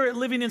Holy Spirit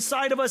living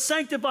inside of us,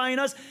 sanctifying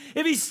us,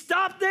 if he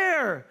stopped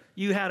there,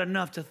 you had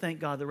enough to thank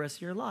God the rest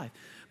of your life.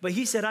 But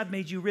he said, I've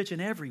made you rich in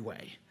every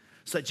way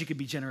so that you could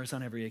be generous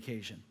on every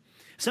occasion.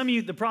 Some of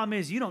you, the problem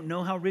is you don't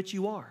know how rich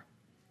you are.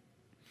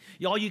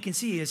 All you can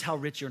see is how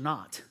rich you're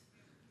not.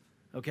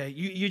 Okay,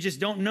 you just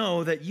don't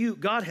know that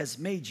God has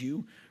made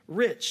you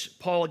rich.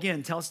 Paul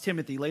again tells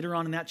Timothy later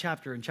on in that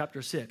chapter, in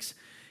chapter 6,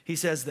 he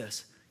says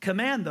this,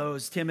 command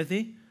those,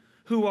 Timothy,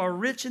 who are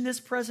rich in this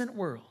present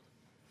world,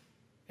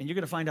 and you're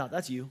going to find out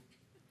that's you,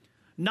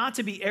 not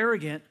to be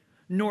arrogant,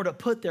 nor to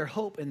put their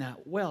hope in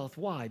that wealth.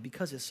 Why?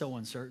 Because it's so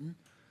uncertain,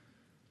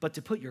 but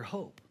to put your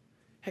hope.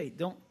 Hey,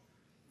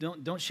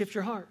 don't shift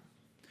your heart.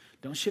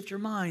 Don't shift your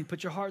mind.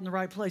 Put your heart in the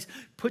right place.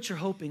 Put your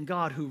hope in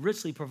God who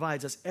richly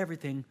provides us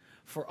everything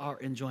for our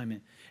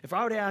enjoyment. If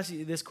I were to ask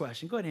you this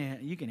question, go ahead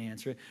and you can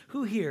answer it.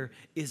 Who here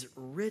is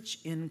rich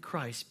in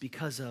Christ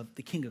because of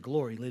the King of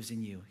Glory lives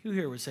in you? Who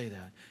here would say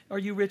that? Are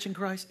you rich in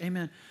Christ?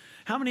 Amen.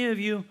 How many of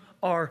you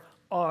are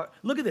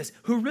look at this,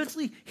 who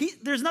richly,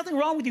 there's nothing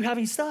wrong with you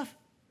having stuff.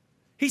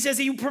 He says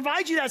he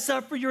provides you that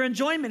stuff for your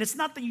enjoyment. It's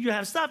not that you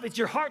have stuff, it's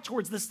your heart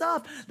towards the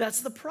stuff.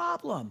 That's the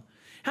problem.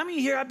 How many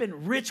of you here have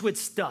been rich with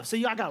stuff? So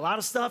I got a lot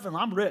of stuff and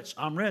I'm rich.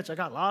 I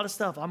got a lot of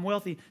stuff. I'm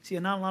wealthy. See,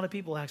 not a lot of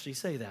people actually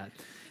say that.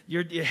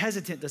 You're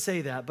hesitant to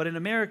say that. But in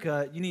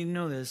America, you need to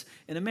know this.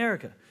 In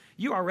America,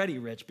 you're already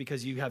rich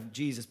because you have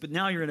Jesus. But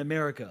now you're in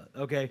America,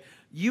 okay?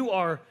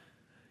 They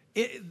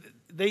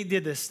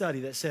did this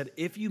study that said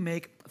if you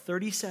make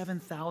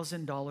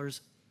 $37,000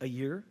 a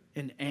year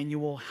in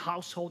annual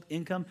household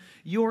income,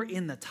 you're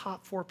in the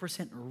top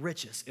 4%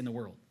 richest in the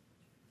world.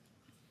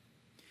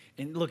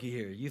 And looky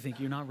here, you think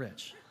you're not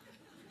rich.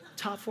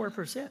 Top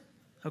 4%,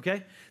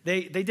 okay?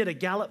 They did a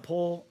Gallup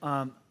poll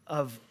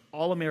of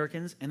all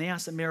Americans, and they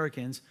asked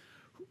Americans,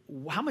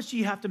 how much do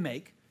you have to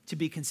make to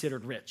be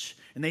considered rich?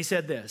 And they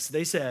said this.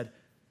 They said,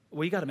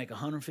 well, you got to make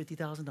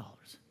 $150,000.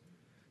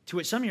 To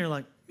which some of you are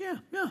like, yeah,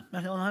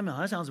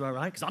 that sounds about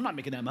right, because I'm not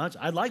making that much.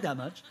 I'd like that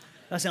much.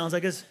 That sounds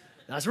like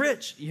that's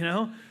rich, you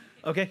know?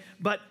 Okay,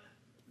 but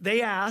they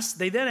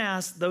then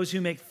asked those who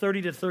make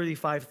 $30,000 to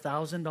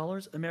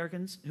 $35,000,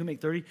 Americans who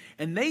make 30,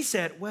 and they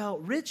said, well,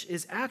 rich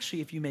is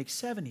actually if you make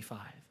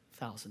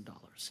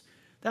 $75,000.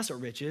 That's what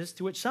rich is,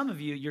 to which some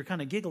of you, you're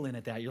kind of giggling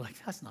at that. You're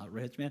like, that's not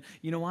rich, man.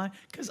 You know why?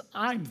 Because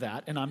I'm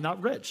that, and I'm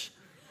not rich.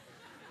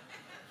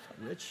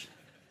 Not rich.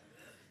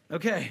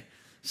 Okay,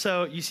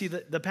 so you see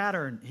the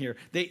pattern here.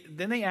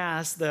 Then they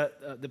asked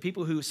the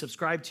people who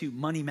subscribe to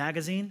Money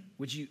Magazine,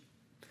 which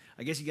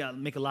I guess you got to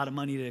make a lot of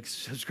money to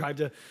subscribe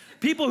to.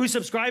 People who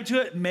subscribe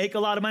to it make a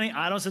lot of money.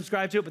 I don't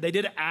subscribe to it, but they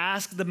did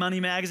ask the Money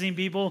Magazine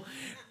people,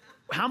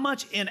 how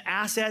much in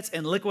assets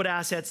and liquid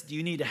assets do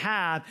you need to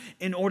have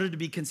in order to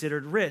be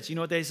considered rich? You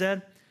know what they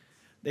said?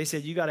 They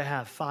said, you got to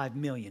have $5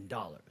 million.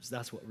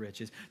 That's what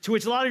rich is. To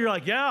which a lot of you are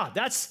like, yeah,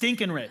 that's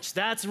stinking rich.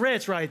 That's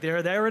rich right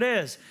there. There it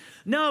is.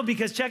 No,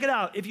 because check it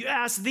out. If you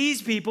ask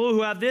these people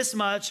who have this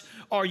much,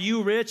 are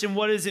you rich and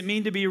what does it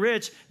mean to be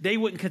rich? They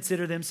wouldn't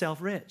consider themselves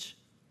rich.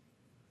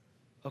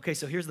 Okay,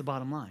 so here's the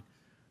bottom line.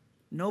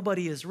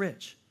 Nobody is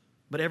rich,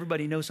 but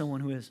everybody knows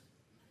someone who is.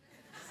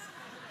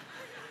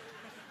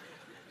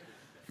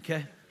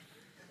 Okay?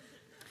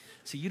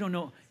 So you don't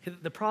know.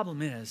 The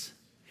problem is,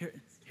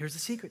 here's the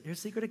secret. Here's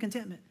the secret of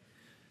contentment.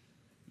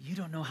 You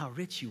don't know how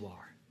rich you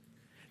are.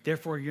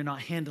 Therefore, you're not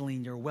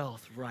handling your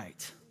wealth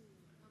right.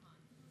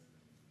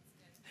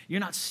 You're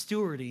not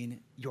stewarding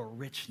your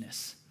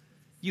richness.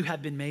 You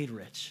have been made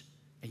rich,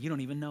 and you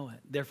don't even know it.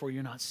 Therefore,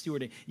 you're not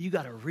stewarding. You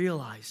got to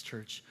realize,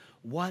 church,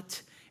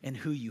 what and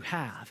who you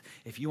have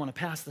if you want to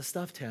pass the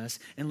stuff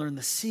test and learn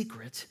the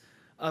secret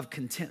of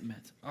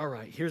contentment. All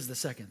right, here's the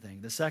second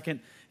thing. The second,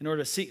 in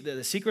order to see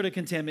the secret of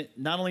contentment,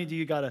 not only do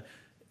you got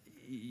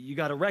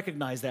to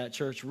recognize that,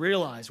 church,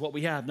 realize what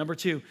we have. Number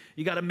two,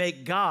 you got to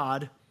make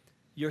God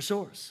your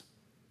source.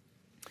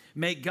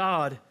 Make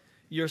God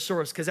your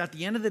source, because at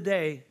the end of the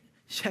day,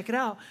 check it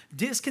out,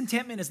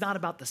 discontentment is not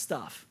about the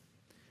stuff.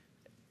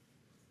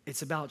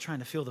 It's about trying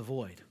to fill the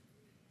void.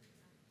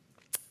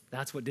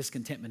 That's what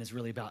discontentment is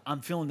really about. I'm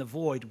filling the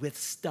void with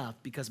stuff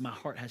because my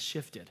heart has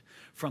shifted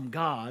from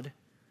God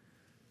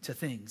to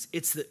things.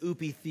 It's the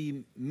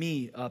oopy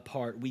me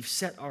part. We've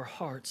set our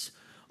hearts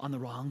on the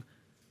wrong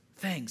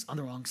things, on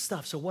the wrong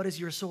stuff. So what is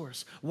your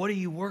source? What are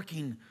you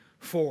working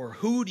for?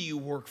 Who do you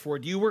work for?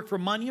 Do you work for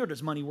money or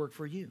does money work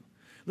for you?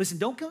 Listen,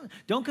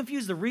 don't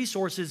confuse the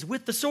resources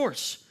with the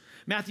source.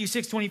 Matthew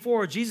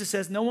 6:24, Jesus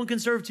says, no one can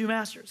serve two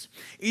masters.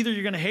 Either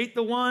you're going to hate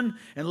the one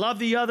and love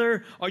the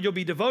other, or you'll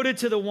be devoted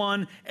to the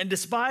one and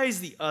despise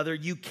the other.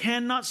 You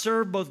cannot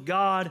serve both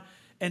God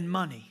and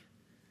money.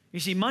 You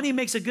see, money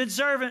makes a good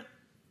servant,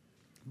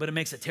 but it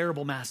makes a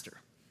terrible master.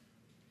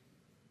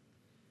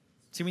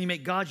 See, when you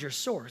make God your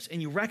source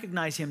and you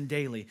recognize him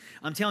daily,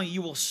 I'm telling you,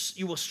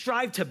 you will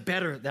strive to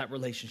better that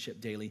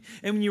relationship daily.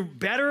 And when you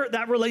better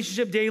that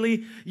relationship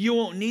daily, you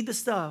won't need the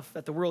stuff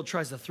that the world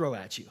tries to throw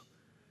at you,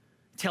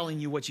 telling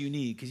you what you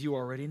need, because you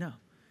already know.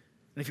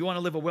 And if you want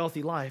to live a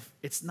wealthy life,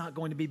 it's not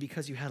going to be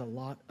because you had a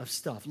lot of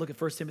stuff. Look at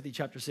 1 Timothy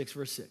chapter 6,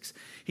 verse 6.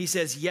 He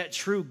says, yet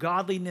true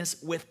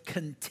godliness with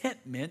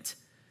contentment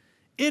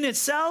in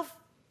itself,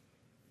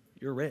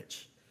 you're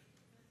rich.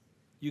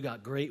 You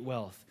got great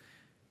wealth.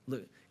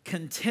 Look,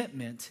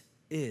 contentment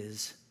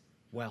is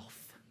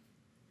wealth.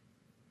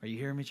 Are you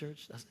hearing me,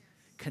 church?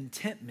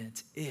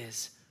 Contentment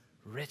is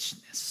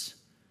richness.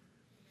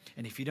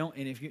 And if you don't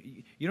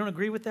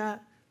agree with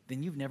that,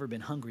 then you've never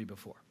been hungry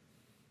before.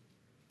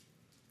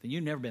 Then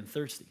you've never been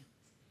thirsty.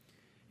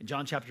 In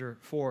John chapter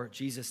 4,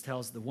 Jesus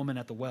tells the woman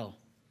at the well,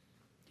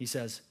 he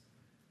says,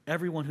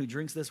 everyone who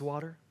drinks this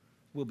water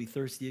will be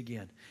thirsty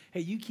again.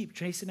 Hey, you keep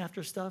chasing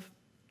after stuff,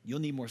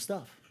 you'll need more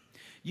stuff.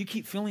 You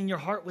keep filling your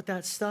heart with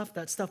that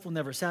stuff will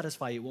never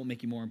satisfy you. It won't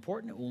make you more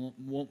important. It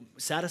won't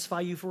satisfy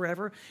you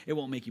forever. It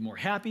won't make you more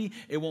happy.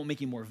 It won't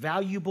make you more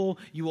valuable.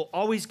 You will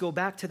always go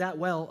back to that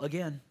well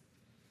again.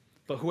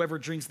 But whoever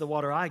drinks the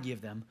water I give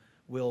them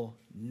will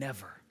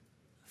never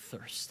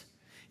thirst.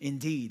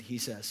 Indeed, he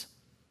says,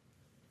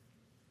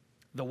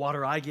 the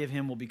water I give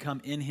him will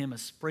become in him a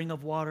spring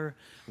of water,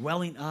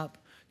 welling up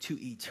to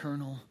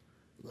eternal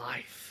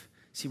life.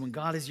 See, when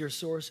God is your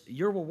source,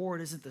 your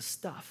reward isn't the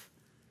stuff.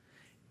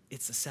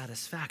 It's the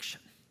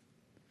satisfaction.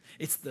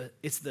 It's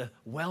the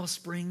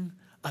wellspring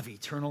of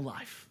eternal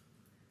life.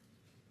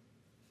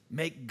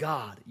 Make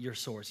God your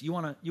source. You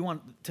want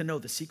to know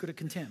the secret of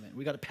contentment.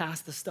 We got to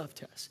pass the stuff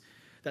test.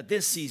 That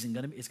this season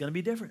it's going to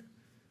be different.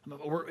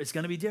 It's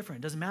going to be different.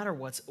 It doesn't matter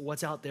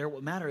what's out there.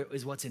 What matters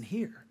is what's in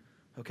here.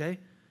 Okay?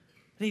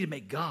 I need to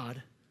make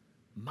God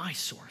my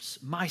source,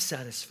 my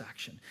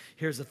satisfaction.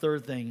 Here's the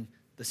third thing,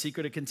 the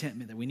secret of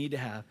contentment that we need to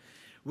have.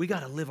 We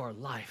got to live our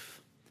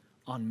life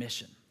on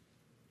mission.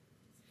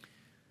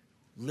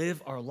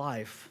 Live our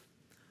life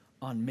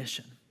on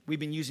mission. We've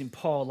been using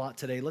Paul a lot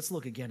today. Let's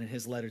look again at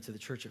his letter to the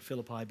church at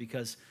Philippi,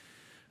 because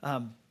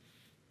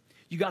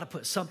you got to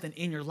put something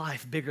in your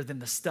life bigger than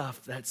the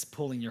stuff that's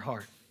pulling your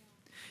heart.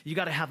 You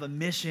got to have a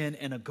mission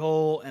and a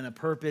goal and a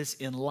purpose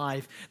in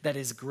life that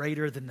is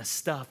greater than the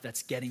stuff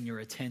that's getting your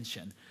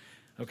attention,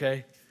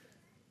 okay?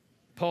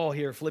 Paul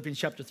here, Philippians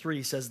chapter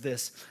 3 says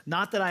this,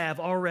 not that I have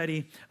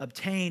already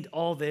obtained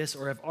all this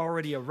or have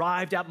already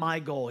arrived at my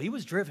goal.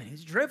 He's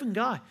a driven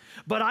guy.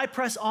 But I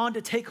press on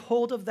to take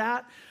hold of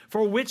that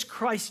for which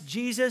Christ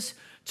Jesus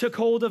took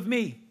hold of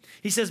me.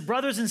 He says,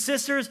 brothers and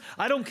sisters,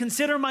 I don't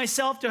consider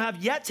myself to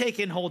have yet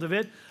taken hold of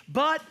it,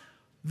 but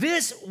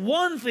this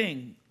one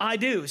thing I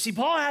do. See,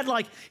 Paul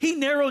he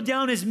narrowed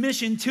down his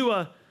mission to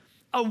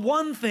a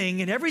one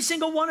thing, and every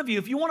single one of you,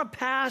 if you want to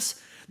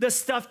pass the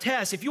stuff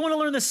test, if you want to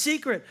learn the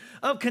secret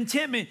of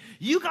contentment,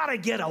 you got to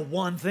get a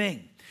one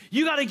thing.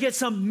 You got to get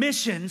some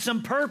mission,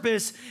 some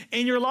purpose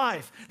in your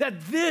life.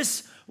 That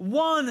this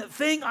one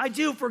thing I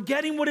do,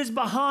 forgetting what is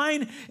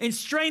behind and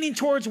straining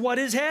towards what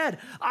is ahead.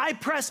 I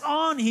press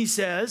on, he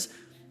says,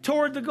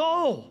 toward the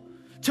goal,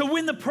 to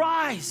win the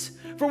prize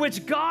for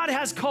which God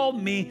has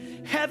called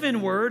me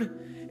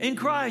heavenward in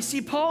Christ.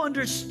 See, Paul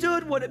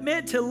understood what it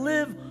meant to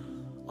live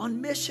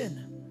on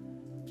mission.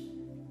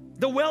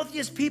 The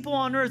wealthiest people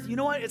on earth, you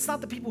know what? It's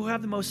not the people who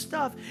have the most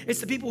stuff.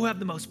 It's the people who have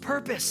the most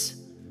purpose.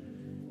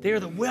 They are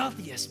the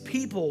wealthiest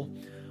people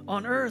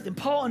on earth. And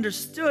Paul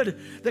understood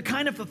the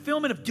kind of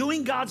fulfillment of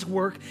doing God's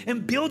work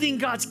and building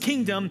God's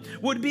kingdom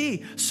would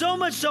be. So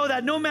much so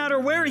that no matter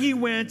where he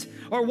went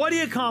or what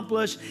he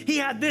accomplished, he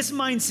had this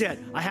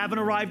mindset: I haven't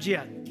arrived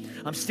yet.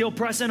 I'm still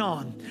pressing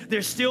on.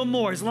 There's still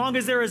more. As long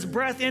as there is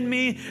breath in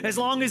me, as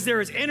long as there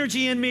is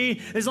energy in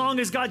me, as long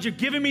as, God, you're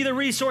giving me the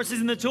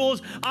resources and the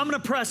tools, I'm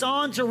going to press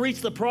on to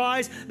reach the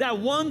prize, that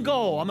one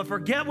goal. I'm going to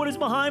forget what is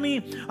behind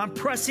me. I'm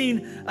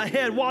pressing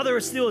ahead while there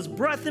still is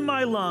breath in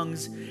my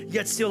lungs,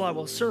 yet still I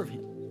will serve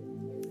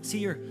him. See,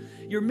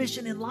 your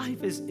mission in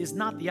life is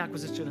not the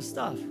acquisition of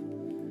stuff.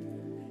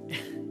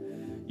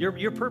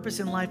 Your purpose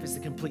in life is to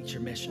complete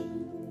your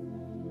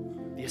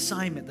mission. The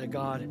assignment that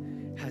God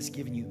has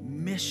given you.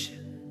 Mission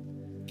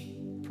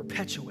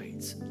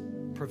perpetuates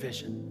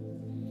provision.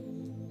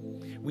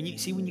 When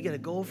you get a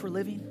goal for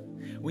living,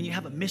 when you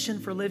have a mission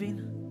for living,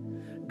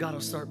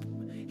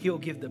 he'll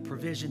give the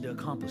provision to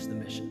accomplish the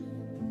mission.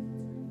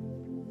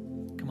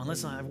 Come on,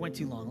 I went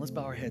too long. Let's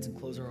bow our heads and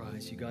close our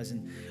eyes, you guys.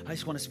 And I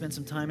just want to spend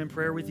some time in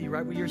prayer with you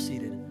right where you're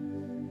seated.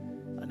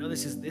 I know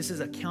this is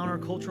a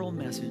countercultural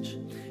message.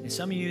 And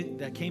some of you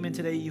that came in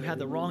today, you had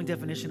the wrong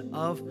definition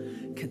of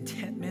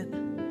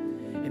contentment.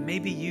 And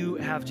maybe you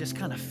have just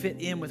kind of fit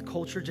in with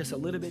culture just a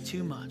little bit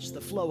too much, the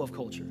flow of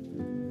culture.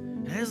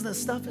 And the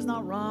stuff is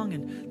not wrong,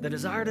 and the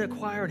desire to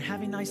acquire and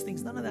having nice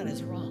things, none of that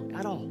is wrong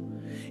at all.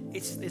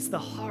 It's the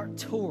heart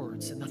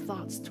towards and the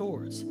thoughts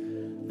towards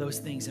those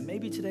things. And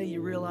maybe today you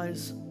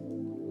realize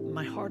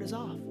my heart is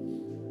off.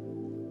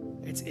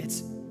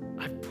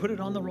 I've put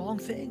it on the wrong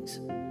things.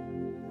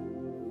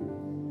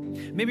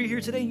 Maybe you're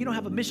here today and you don't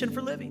have a mission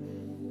for living.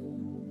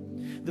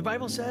 The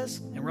Bible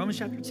says in Romans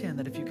chapter 10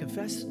 that if you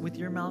confess with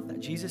your mouth that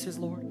Jesus is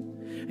Lord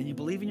and you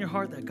believe in your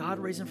heart that God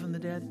raised him from the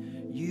dead,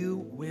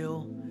 you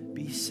will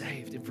be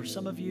saved. And for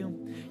some of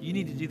you, you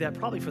need to do that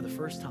probably for the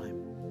first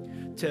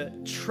time, to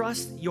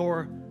trust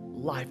your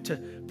life, to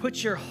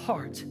put your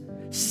heart,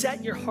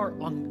 set your heart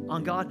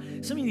on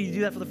God. Some of you need to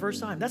do that for the first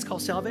time. That's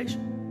called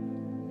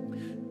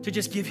salvation. To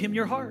just give him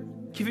your heart,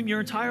 give him your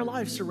entire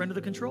life, surrender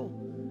the control.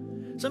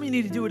 Some of you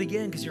need to do it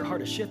again because your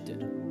heart has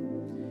shifted.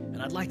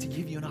 And I'd like to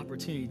give you an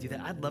opportunity to do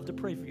that. I'd love to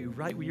pray for you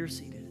right where you're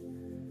seated.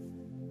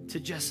 To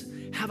just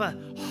have a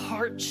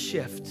heart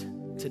shift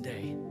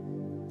today.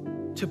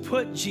 To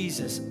put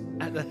Jesus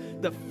at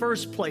the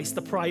first place,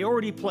 the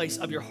priority place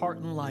of your heart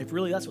and life.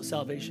 Really, that's what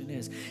salvation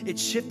is.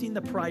 It's shifting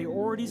the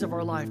priorities of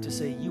our life to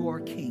say, you are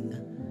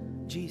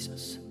King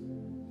Jesus.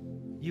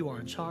 You are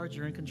in charge,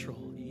 you're in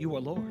control. You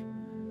are Lord.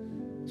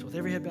 So with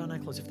every head bowed and eye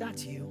closed, if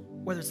that's you,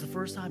 whether it's the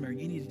first time or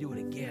you need to do it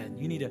again,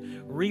 you need to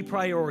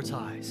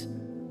reprioritize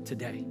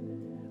today.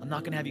 I'm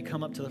not going to have you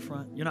come up to the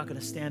front. You're not going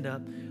to stand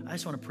up. I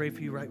just want to pray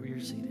for you right where you're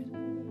seated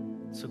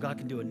so God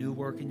can do a new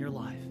work in your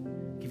life,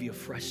 give you a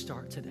fresh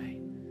start today.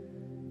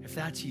 If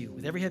that's you,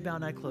 with every head bowed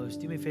and eye closed,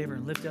 do me a favor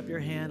and lift up your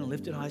hand and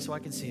lift it high so I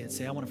can see it.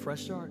 Say, I want a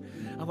fresh start.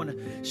 I want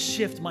to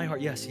shift my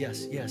heart. Yes,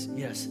 yes, yes,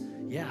 yes.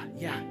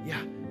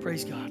 Yeah.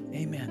 Praise God.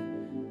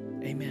 Amen.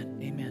 Amen.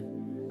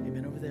 Amen.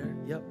 Amen. Over there.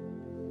 Yep.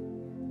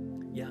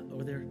 Yeah,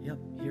 over there. Yep.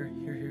 Here.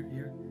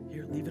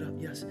 Leave it up.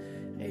 Yes.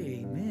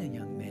 Amen,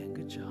 young man.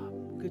 Good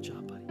job. Good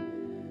job, buddy.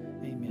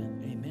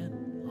 Amen.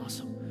 Amen.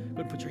 Awesome. Go ahead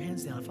and put your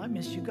hands down. If I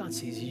missed you, God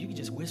sees you. You can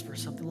just whisper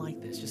something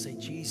like this. Just say,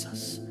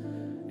 Jesus.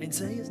 And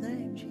say his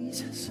name.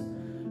 Jesus,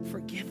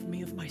 forgive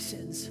me of my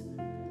sins.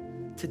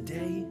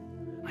 Today,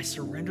 I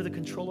surrender the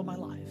control of my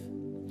life.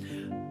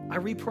 I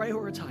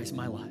reprioritize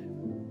my life.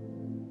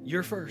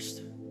 You're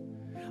first.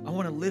 I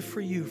want to live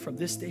for you from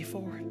this day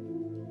forward.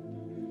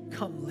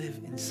 Come live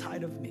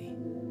inside of me.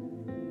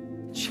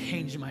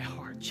 Change my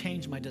heart,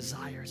 change my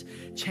desires,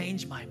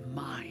 change my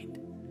mind.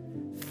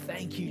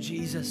 Thank you,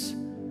 Jesus,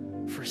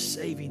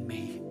 saving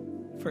me,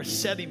 for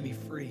setting me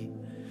free.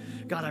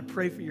 God, I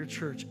pray for your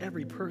church,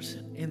 every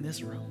person in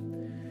this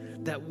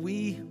room, that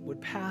we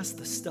would pass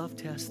the stuff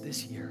test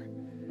this year,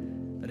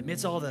 that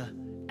amidst all the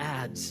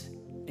ads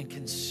and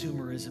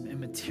consumerism and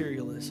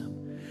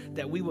materialism,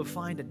 that we would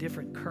find a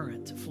different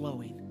current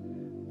flowing,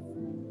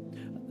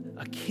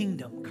 a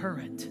kingdom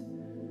current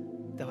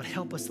that would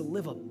help us to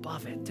live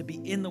above it, to be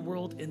in the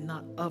world and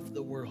not of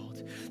the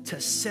world,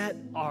 to set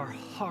our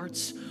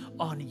hearts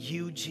on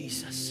you,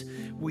 Jesus.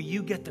 Will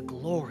you get the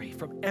glory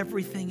from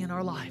everything in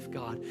our life,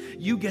 God?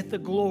 You get the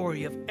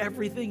glory of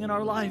everything in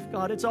our life,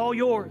 God. It's all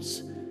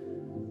yours.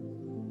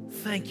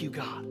 Thank you,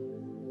 God.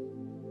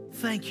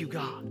 Thank you,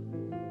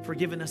 God, for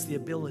giving us the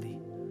ability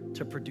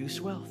to produce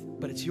wealth,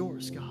 but it's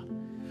yours, God.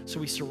 So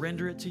we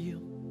surrender it to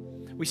you.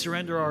 We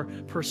surrender our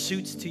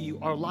pursuits to you,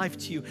 our life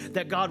to you,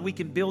 that God, we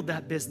can build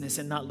that business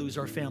and not lose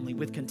our family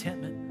with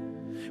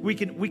contentment. We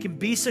can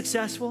be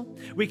successful.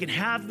 We can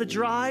have the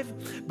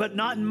drive, but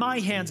not in my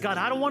hands, God.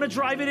 I don't want to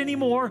drive it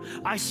anymore.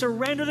 I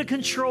surrender the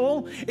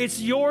control.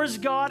 It's yours,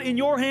 God, in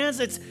your hands.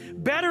 It's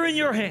better in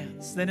your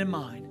hands than in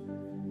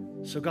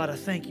mine. So God, I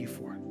thank you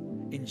for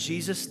it. In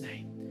Jesus'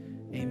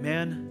 name,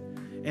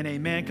 amen and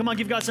amen. Come on,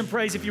 give God some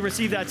praise if you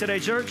receive that today,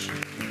 church.